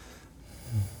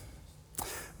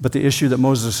 But the issue that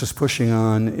Moses is pushing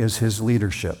on is his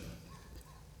leadership.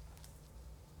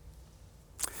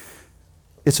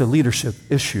 It's a leadership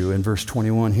issue in verse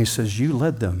 21. He says, "You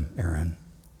led them, Aaron.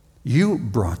 You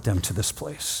brought them to this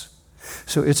place."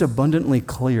 So it's abundantly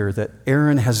clear that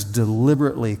Aaron has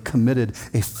deliberately committed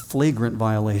a flagrant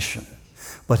violation.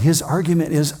 But his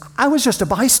argument is, "I was just a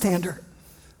bystander.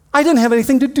 I didn't have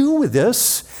anything to do with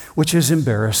this," which is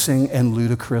embarrassing and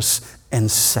ludicrous and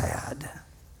sad.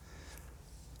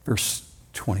 Verse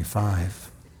 25.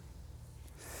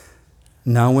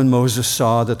 Now when Moses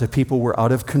saw that the people were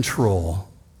out of control,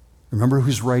 remember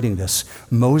who's writing this.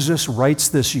 Moses writes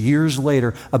this years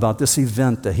later about this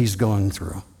event that he's going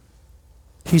through.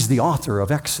 He's the author of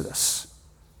Exodus.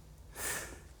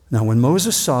 Now, when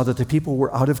Moses saw that the people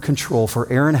were out of control, for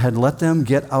Aaron had let them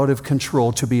get out of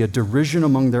control to be a derision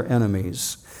among their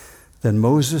enemies, then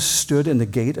Moses stood in the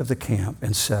gate of the camp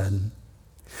and said,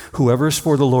 "Whoever is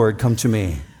for the Lord, come to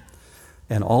me."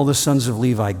 And all the sons of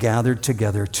Levi gathered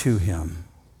together to him.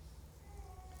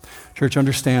 Church,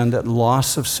 understand that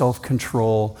loss of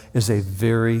self-control is a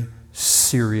very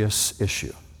serious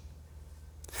issue.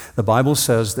 The Bible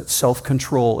says that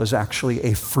self-control is actually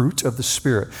a fruit of the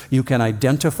Spirit. You can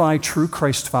identify true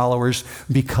Christ followers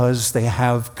because they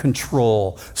have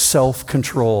control,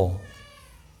 self-control.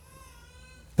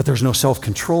 But there's no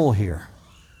self-control here.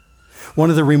 One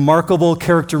of the remarkable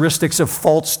characteristics of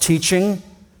false teaching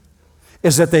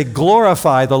is that they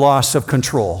glorify the loss of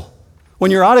control. When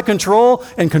you're out of control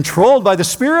and controlled by the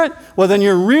Spirit, well, then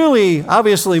you're really,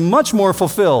 obviously, much more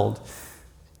fulfilled.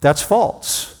 That's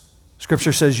false.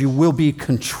 Scripture says you will be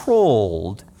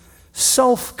controlled.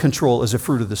 Self-control is a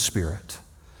fruit of the Spirit.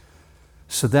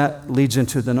 So that leads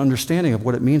into an understanding of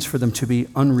what it means for them to be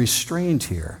unrestrained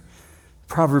here.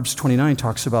 Proverbs 29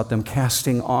 talks about them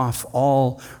casting off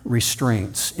all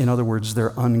restraints. In other words,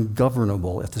 they're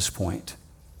ungovernable at this point.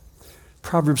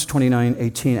 Proverbs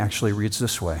 29:18 actually reads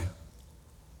this way.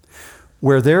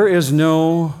 Where there is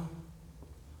no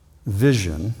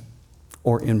vision,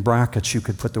 or in brackets you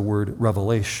could put the word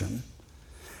revelation,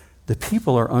 the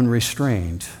people are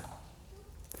unrestrained.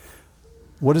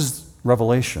 What is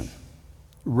revelation?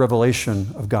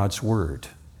 Revelation of God's word.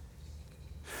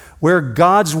 Where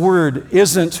God's word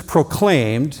isn't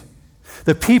proclaimed,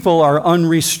 the people are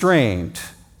unrestrained.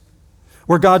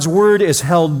 Where God's word is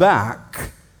held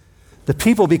back, the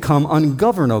people become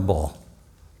ungovernable.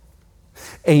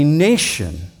 A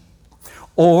nation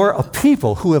or a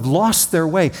people who have lost their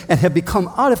way and have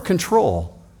become out of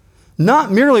control,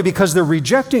 not merely because they're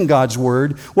rejecting God's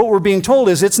word, what we're being told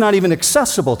is it's not even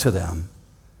accessible to them.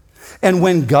 And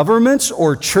when governments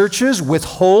or churches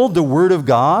withhold the word of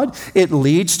God, it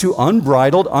leads to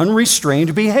unbridled,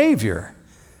 unrestrained behavior.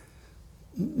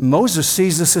 Moses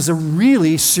sees this as a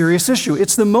really serious issue.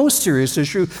 It's the most serious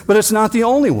issue, but it's not the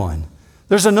only one.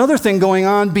 There's another thing going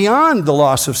on beyond the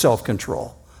loss of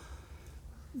self-control.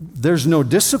 There's no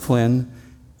discipline,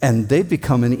 and they've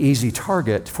become an easy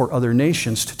target for other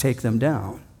nations to take them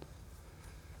down.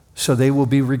 So they will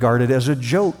be regarded as a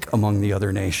joke among the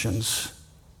other nations.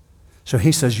 So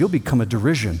he says, you'll become a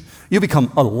derision. You'll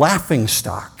become a laughing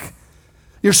stock.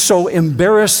 You're so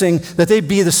embarrassing that they'd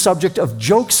be the subject of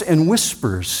jokes and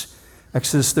whispers.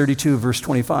 Exodus 32, verse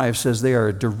 25 says they are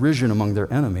a derision among their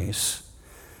enemies.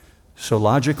 So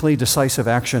logically, decisive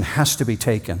action has to be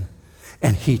taken.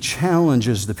 And he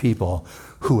challenges the people,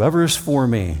 whoever is for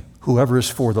me, whoever is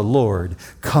for the Lord,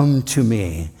 come to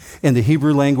me. In the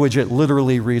Hebrew language, it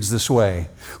literally reads this way,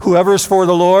 whoever is for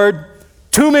the Lord,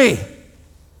 to me.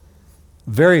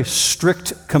 Very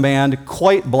strict command,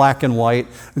 quite black and white,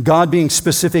 God being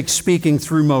specific, speaking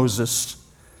through Moses.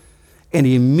 And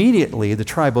immediately the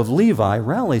tribe of Levi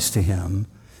rallies to him.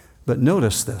 But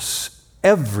notice this,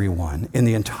 everyone in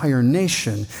the entire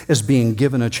nation is being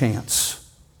given a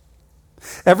chance.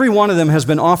 Every one of them has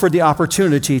been offered the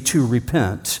opportunity to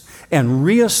repent and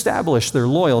reestablish their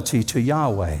loyalty to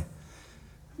Yahweh.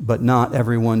 But not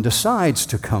everyone decides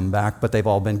to come back, but they've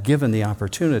all been given the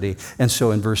opportunity. And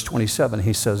so in verse 27,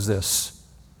 he says this.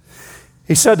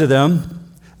 He said to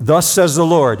them, thus says the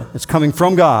Lord. It's coming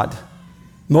from God.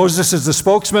 Moses is the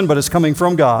spokesman, but it's coming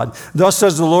from God. Thus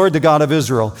says the Lord, the God of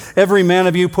Israel, every man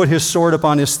of you put his sword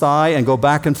upon his thigh and go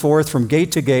back and forth from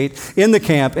gate to gate in the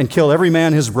camp and kill every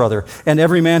man his brother and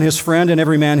every man his friend and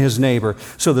every man his neighbor.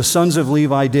 So the sons of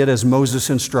Levi did as Moses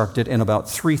instructed, and about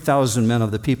 3,000 men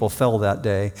of the people fell that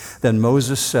day. Then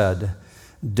Moses said,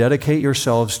 dedicate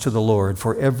yourselves to the Lord,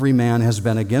 for every man has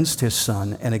been against his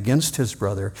son and against his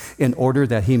brother, in order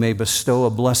that he may bestow a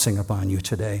blessing upon you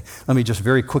today. Let me just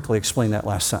very quickly explain that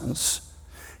last sentence.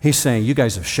 He's saying, you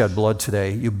guys have shed blood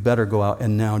today. You better go out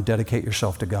and now dedicate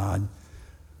yourself to God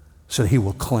so that he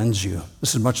will cleanse you.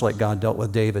 This is much like God dealt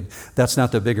with David. That's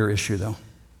not the bigger issue, though.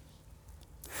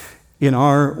 In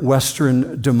our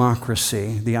Western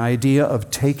democracy, the idea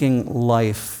of taking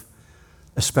life,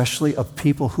 especially of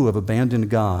people who have abandoned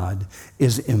God,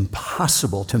 is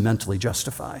impossible to mentally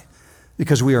justify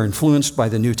because we are influenced by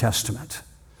the New Testament.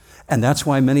 And that's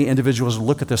why many individuals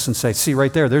look at this and say, see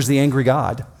right there's the angry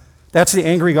God. That's the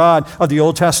angry God of the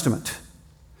Old Testament.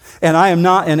 And I am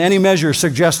not in any measure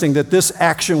suggesting that this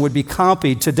action would be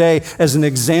copied today as an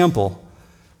example.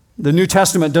 The New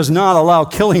Testament does not allow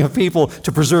killing of people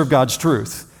to preserve God's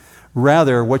truth.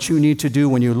 Rather, what you need to do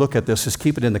when you look at this is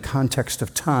keep it in the context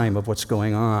of time of what's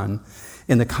going on.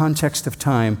 In the context of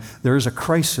time, there is a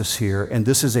crisis here, and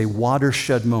this is a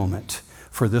watershed moment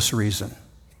for this reason.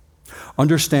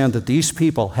 Understand that these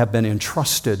people have been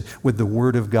entrusted with the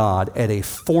Word of God at a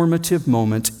formative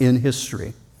moment in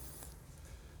history,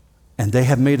 and they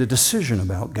have made a decision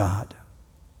about God.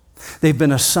 They've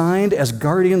been assigned as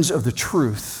guardians of the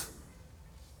truth.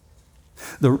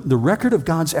 The record of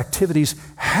God's activities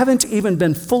haven't even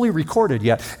been fully recorded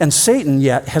yet, and Satan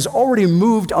yet has already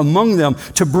moved among them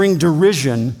to bring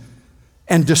derision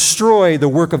and destroy the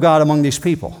work of God among these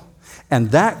people.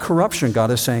 And that corruption, God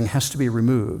is saying, has to be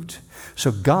removed.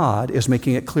 So God is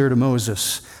making it clear to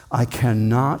Moses, I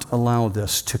cannot allow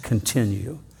this to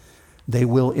continue. They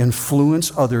will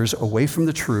influence others away from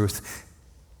the truth,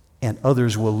 and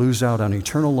others will lose out on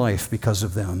eternal life because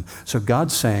of them. So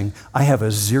God's saying, I have a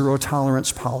zero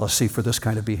tolerance policy for this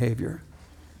kind of behavior.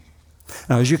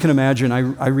 Now, as you can imagine,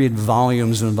 I read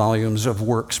volumes and volumes of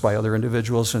works by other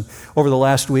individuals, and over the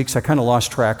last weeks, I kind of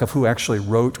lost track of who actually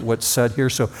wrote what's said here,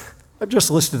 so I've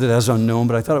just listed it as unknown,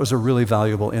 but I thought it was a really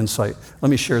valuable insight. Let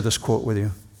me share this quote with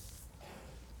you.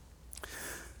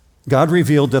 God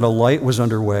revealed that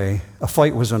a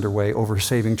fight was underway over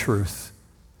saving truth.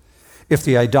 If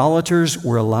the idolaters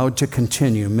were allowed to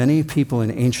continue, many people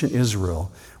in ancient Israel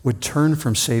would turn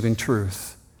from saving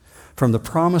truth, from the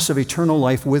promise of eternal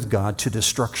life with God to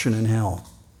destruction in hell.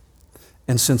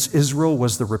 And since Israel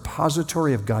was the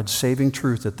repository of God's saving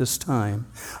truth at this time,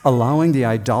 allowing the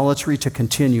idolatry to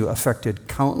continue affected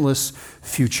countless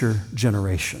future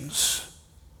generations.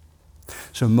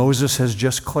 So Moses has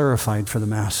just clarified for the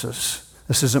masses.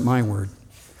 This isn't my word.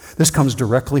 This comes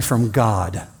directly from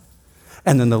God.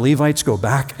 And then the Levites go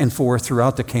back and forth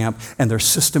throughout the camp, and they're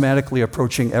systematically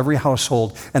approaching every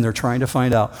household, and they're trying to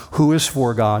find out who is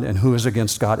for God and who is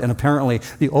against God. And apparently,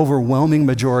 the overwhelming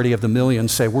majority of the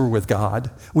millions say, we're with God.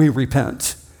 We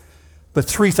repent. But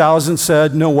 3,000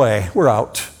 said, no way, we're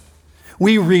out.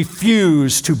 We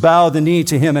refuse to bow the knee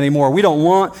to him anymore. We don't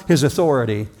want his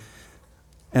authority.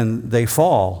 And they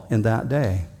fall in that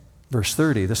day. Verse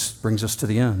 30, this brings us to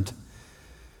the end.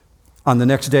 On the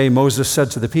next day, Moses said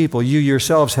to the people, you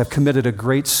yourselves have committed a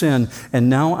great sin,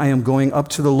 and now I am going up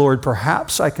to the Lord.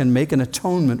 Perhaps I can make an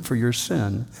atonement for your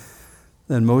sin.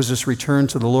 Then Moses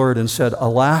returned to the Lord and said,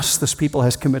 alas, this people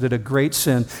has committed a great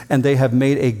sin, and they have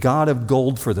made a god of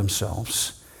gold for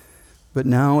themselves. But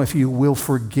now if you will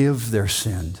forgive their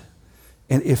sin,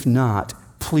 and if not,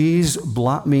 please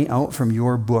blot me out from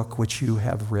your book which you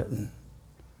have written.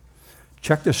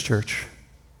 Check this, church.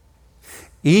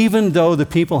 Even though the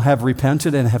people have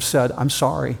repented and have said, I'm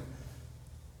sorry,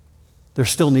 there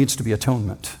still needs to be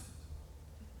atonement.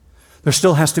 There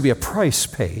still has to be a price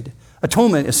paid.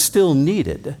 Atonement is still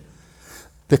needed.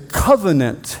 The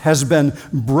covenant has been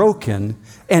broken,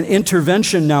 and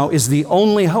intervention now is the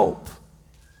only hope.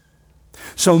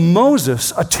 So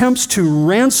Moses attempts to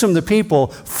ransom the people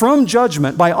from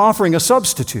judgment by offering a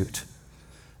substitute.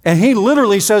 And he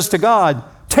literally says to God,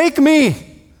 take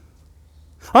me.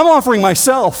 I'm offering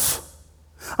myself.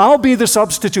 I'll be the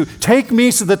substitute. Take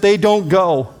me so that they don't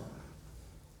go.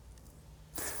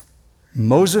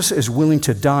 Moses is willing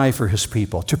to die for his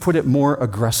people. To put it more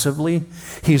aggressively,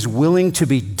 he's willing to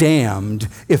be damned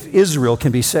if Israel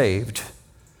can be saved.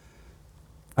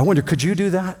 I wonder, could you do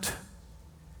that?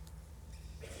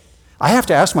 I have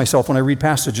to ask myself when I read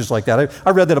passages like that.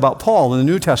 I read that about Paul in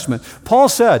the New Testament. Paul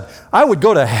said, I would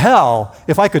go to hell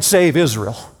if I could save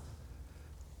Israel.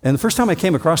 And the first time I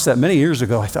came across that many years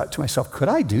ago, I thought to myself, could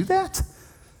I do that?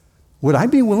 Would I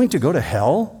be willing to go to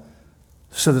hell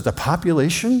so that the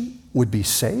population would be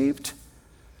saved?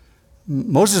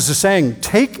 Moses is saying,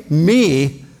 take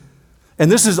me.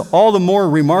 And this is all the more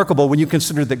remarkable when you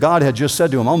consider that God had just said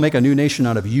to him, I'll make a new nation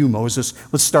out of you, Moses.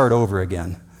 Let's start over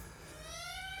again.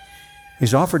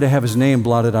 He's offered to have his name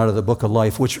blotted out of the book of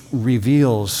life, which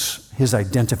reveals his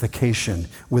identification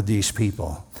with these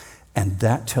people. And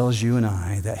that tells you and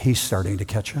I that he's starting to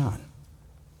catch on.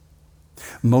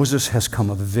 Moses has come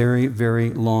a very,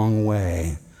 very long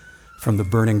way from the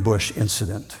burning bush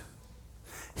incident.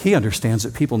 He understands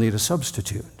that people need a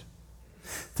substitute.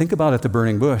 Think about it, the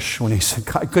burning bush, when he said,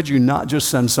 God, could you not just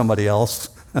send somebody else?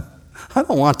 I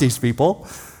don't want these people.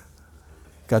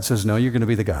 God says, no, you're going to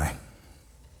be the guy.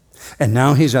 And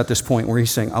now he's at this point where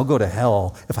he's saying, I'll go to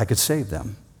hell if I could save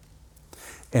them.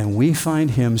 And we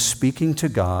find him speaking to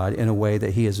God in a way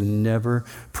that he has never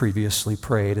previously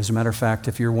prayed. As a matter of fact,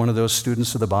 if you're one of those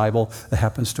students of the Bible that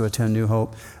happens to attend New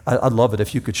Hope, I'd love it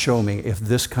if you could show me if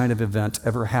this kind of event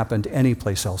ever happened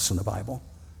anyplace else in the Bible.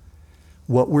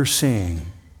 What we're seeing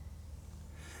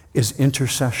is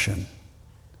intercession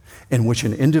in which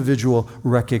an individual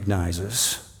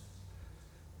recognizes,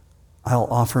 I'll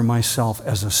offer myself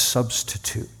as a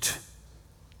substitute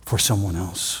for someone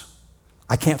else.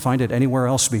 I can't find it anywhere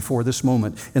else before this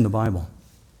moment in the Bible.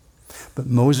 But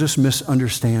Moses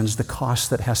misunderstands the cost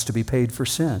that has to be paid for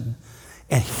sin,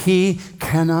 and he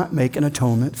cannot make an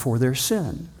atonement for their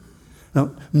sin.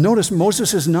 Now, notice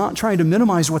Moses is not trying to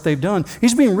minimize what they've done.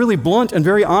 He's being really blunt and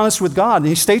very honest with God, and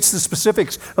he states the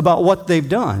specifics about what they've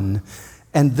done.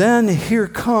 And then here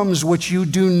comes what you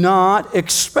do not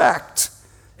expect,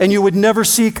 and you would never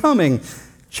see coming.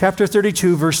 Chapter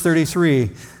 32, verse 33,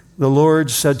 the Lord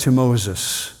said to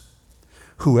Moses,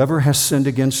 whoever has sinned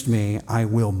against me, I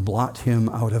will blot him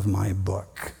out of my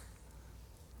book.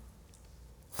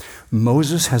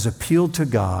 Moses has appealed to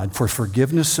God for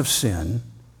forgiveness of sin,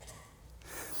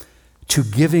 to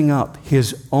giving up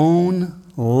his own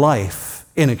life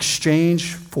in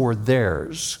exchange for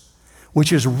theirs,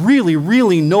 which is really,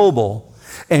 really noble.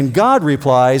 And God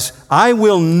replies, I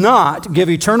will not give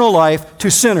eternal life to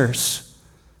sinners.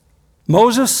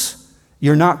 Moses,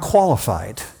 you're not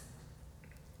qualified.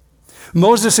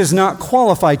 Moses is not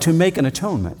qualified to make an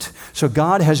atonement. So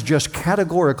God has just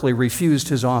categorically refused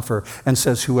his offer and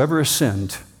says, whoever has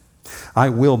sinned, I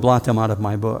will blot them out of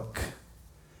my book.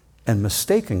 And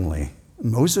mistakenly,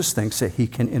 Moses thinks that he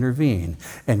can intervene.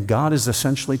 And God is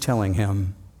essentially telling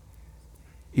him,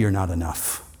 you're not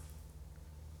enough.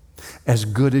 As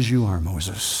good as you are,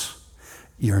 Moses,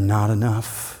 you're not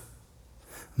enough.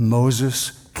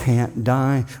 Moses can't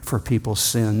die for people's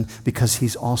sin because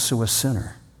he's also a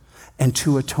sinner. And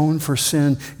to atone for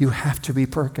sin, you have to be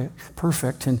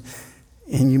perfect. And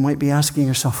you might be asking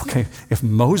yourself, okay, if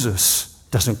Moses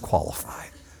doesn't qualify,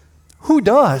 who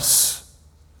does?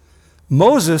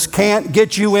 Moses can't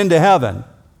get you into heaven.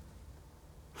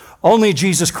 Only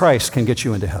Jesus Christ can get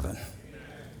you into heaven.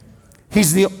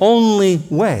 He's the only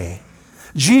way.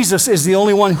 Jesus is the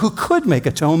only one who could make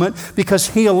atonement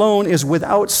because he alone is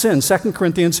without sin. 2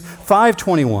 Corinthians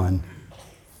 5:21.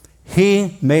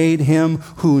 He made him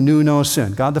who knew no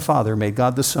sin. God the Father made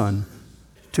God the Son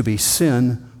to be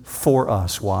sin for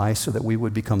us. Why? So that we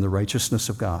would become the righteousness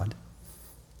of God.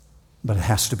 But it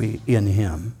has to be in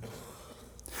him.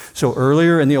 So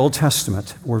earlier in the Old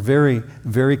Testament, we're very,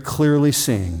 very clearly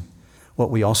seeing what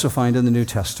we also find in the New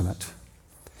Testament.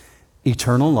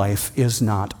 Eternal life is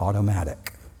not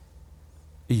automatic.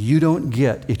 You don't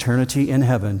get eternity in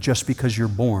heaven just because you're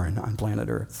born on planet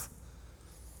Earth.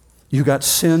 You got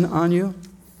sin on you,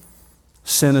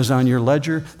 Sin is on your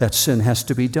ledger. That sin has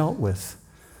to be dealt with.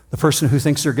 The person who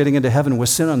thinks they're getting into heaven with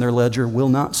sin on their ledger will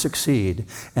not succeed.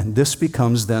 And this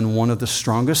becomes then one of the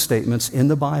strongest statements in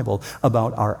the Bible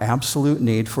about our absolute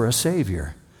need for a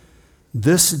Savior.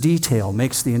 This detail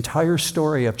makes the entire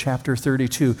story of chapter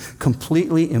 32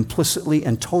 completely, implicitly,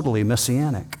 and totally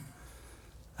messianic.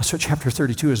 That's what chapter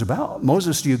 32 is about.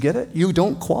 Moses, do you get it? You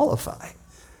don't qualify.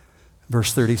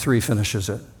 Verse 33 finishes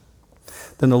it.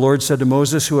 Then the Lord said to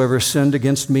Moses, whoever sinned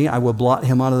against me, I will blot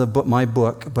him out of my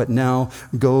book. But now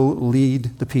go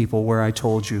lead the people where I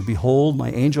told you. Behold,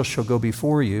 my angel shall go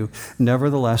before you.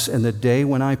 Nevertheless, in the day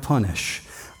when I punish,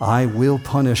 I will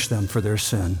punish them for their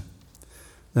sin.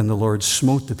 Then the Lord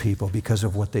smote the people because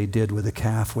of what they did with the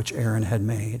calf which Aaron had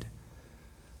made.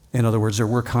 In other words, there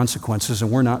were consequences,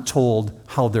 and we're not told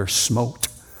how they're smote,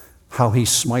 how he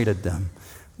smited them.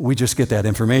 We just get that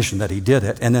information that he did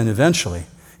it, and then eventually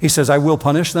he says, I will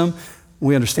punish them.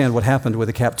 We understand what happened with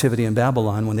the captivity in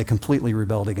Babylon when they completely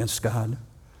rebelled against God.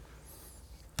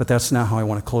 But that's not how I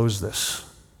want to close this.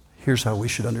 Here's how we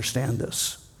should understand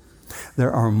this.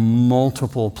 There are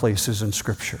multiple places in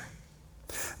Scripture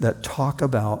that talk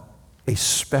about a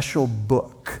special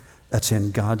book that's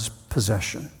in God's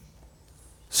possession,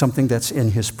 something that's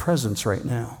in his presence right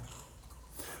now.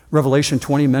 Revelation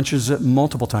 20 mentions it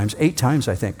multiple times, 8 times,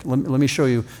 I think. Let me show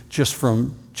you just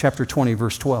from chapter 20,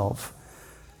 verse 12.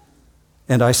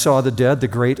 And I saw the dead, the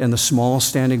great and the small,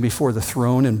 standing before the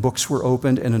throne, and books were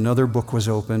opened, and another book was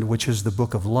opened, which is the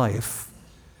book of life.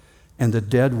 And the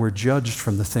dead were judged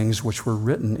from the things which were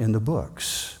written in the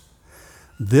books.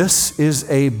 This is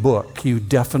a book you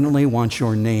definitely want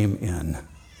your name in.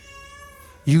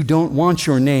 You don't want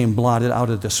your name blotted out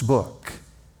of this book.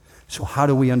 So how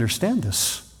do we understand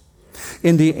this?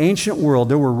 In the ancient world,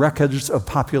 there were records of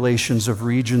populations of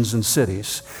regions and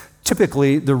cities.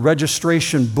 Typically, the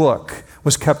registration book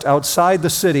was kept outside the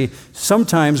city,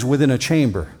 sometimes within a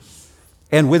chamber.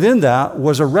 And within that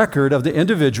was a record of the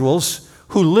individuals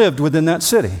who lived within that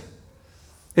city.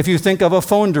 If you think of a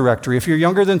phone directory, if you're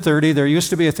younger than 30, there used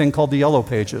to be a thing called the Yellow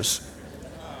Pages.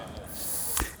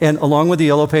 And along with the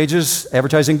Yellow Pages,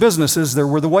 advertising businesses, there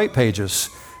were the White Pages.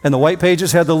 And the White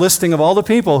Pages had the listing of all the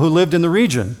people who lived in the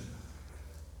region.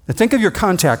 And think of your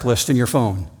contact list in your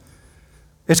phone.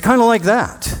 It's kind of like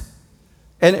that.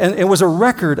 And it was a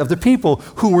record of the people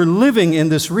who were living in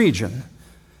this region.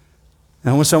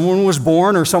 And when someone was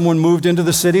born or someone moved into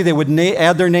the city, they would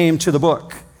add their name to the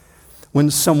book.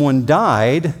 When someone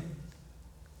died,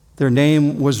 their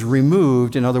name was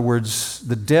removed. In other words,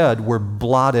 the dead were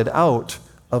blotted out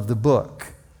of the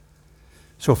book.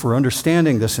 So if we're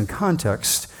understanding this in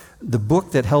context, the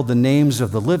book that held the names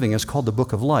of the living is called the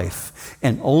book of life.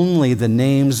 And only the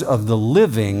names of the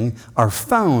living are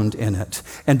found in it.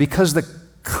 And because the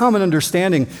common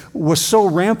understanding was so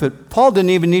rampant, Paul didn't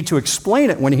even need to explain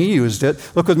it when he used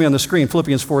it. Look with me on the screen,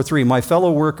 Philippians 4:3, my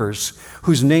fellow workers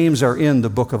whose names are in the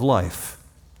book of life.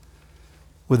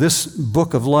 With this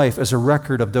book of life as a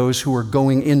record of those who are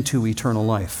going into eternal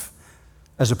life,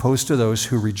 as opposed to those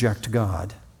who reject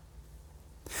God.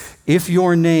 If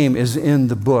your name is in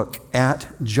the book at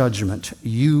judgment,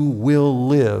 you will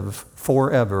live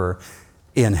forever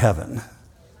in heaven.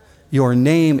 Your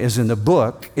name is in the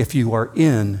book if you are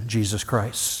in Jesus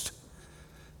Christ.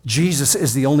 Jesus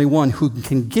is the only one who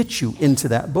can get you into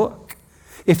that book.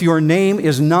 If your name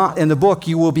is not in the book,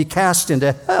 you will be cast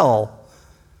into hell.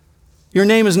 Your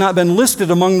name has not been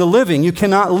listed among the living. You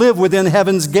cannot live within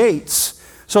heaven's gates.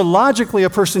 So logically, a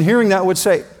person hearing that would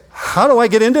say, how do I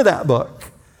get into that book?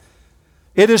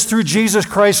 It is through Jesus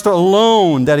Christ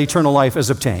alone that eternal life is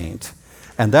obtained.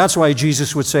 And that's why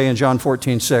Jesus would say in John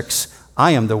 14:6,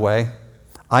 I am the way,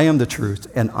 I am the truth,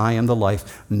 and I am the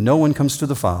life. No one comes to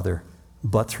the Father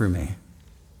but through me.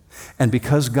 And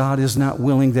because God is not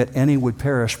willing that any would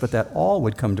perish, but that all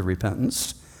would come to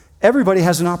repentance, everybody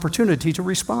has an opportunity to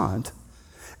respond.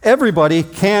 Everybody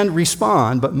can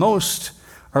respond, but most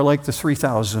are like the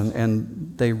 3,000,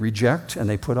 and they reject, and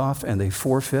they put off, and they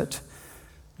forfeit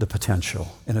the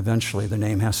potential. And eventually the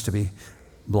name has to be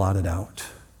blotted out.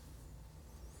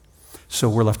 So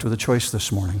we're left with a choice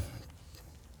this morning.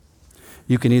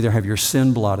 You can either have your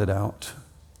sin blotted out,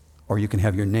 or you can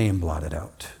have your name blotted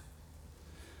out.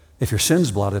 If your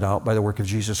sin's blotted out by the work of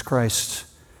Jesus Christ,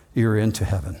 you're into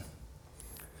heaven.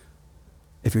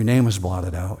 If your name is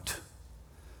blotted out,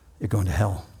 you're going to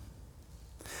hell.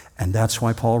 And that's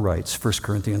why Paul writes, 1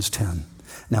 Corinthians 10,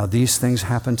 now these things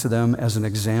happened to them as an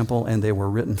example, and they were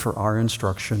written for our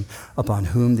instruction, upon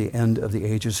whom the end of the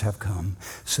ages have come.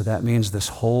 So that means this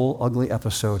whole ugly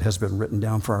episode has been written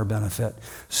down for our benefit,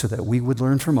 so that we would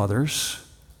learn from others,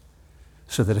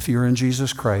 so that if you're in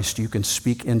Jesus Christ, you can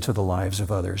speak into the lives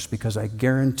of others. Because I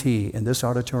guarantee in this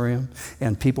auditorium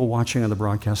and people watching on the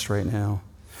broadcast right now,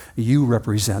 you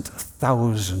represent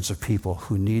thousands of people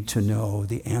who need to know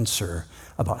the answer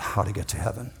about how to get to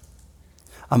heaven.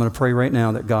 I'm going to pray right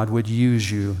now that God would use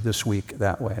you this week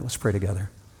that way. Let's pray together.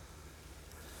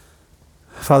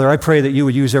 Father, I pray that you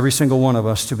would use every single one of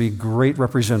us to be great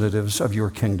representatives of your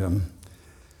kingdom,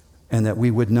 and that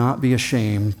we would not be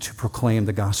ashamed to proclaim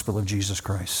the gospel of Jesus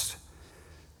Christ,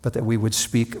 but that we would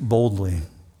speak boldly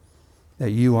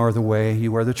that you are the way,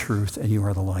 you are the truth, and you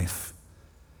are the life.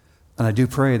 And I do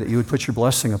pray that you would put your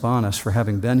blessing upon us for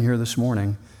having been here this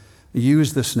morning.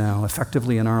 Use this now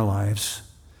effectively in our lives.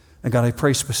 And God, I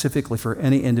pray specifically for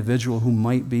any individual who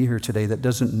might be here today that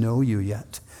doesn't know you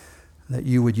yet, that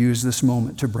you would use this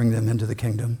moment to bring them into the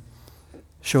kingdom.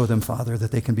 Show them, Father,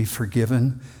 that they can be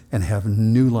forgiven and have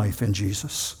new life in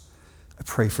Jesus. I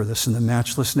pray for this in the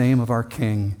matchless name of our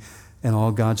King, and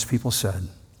all God's people said,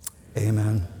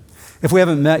 amen. If we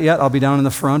haven't met yet, I'll be down in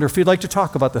the front, or if you'd like to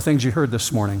talk about the things you heard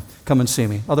this morning, come and see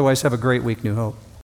me. Otherwise, have a great week, New Hope.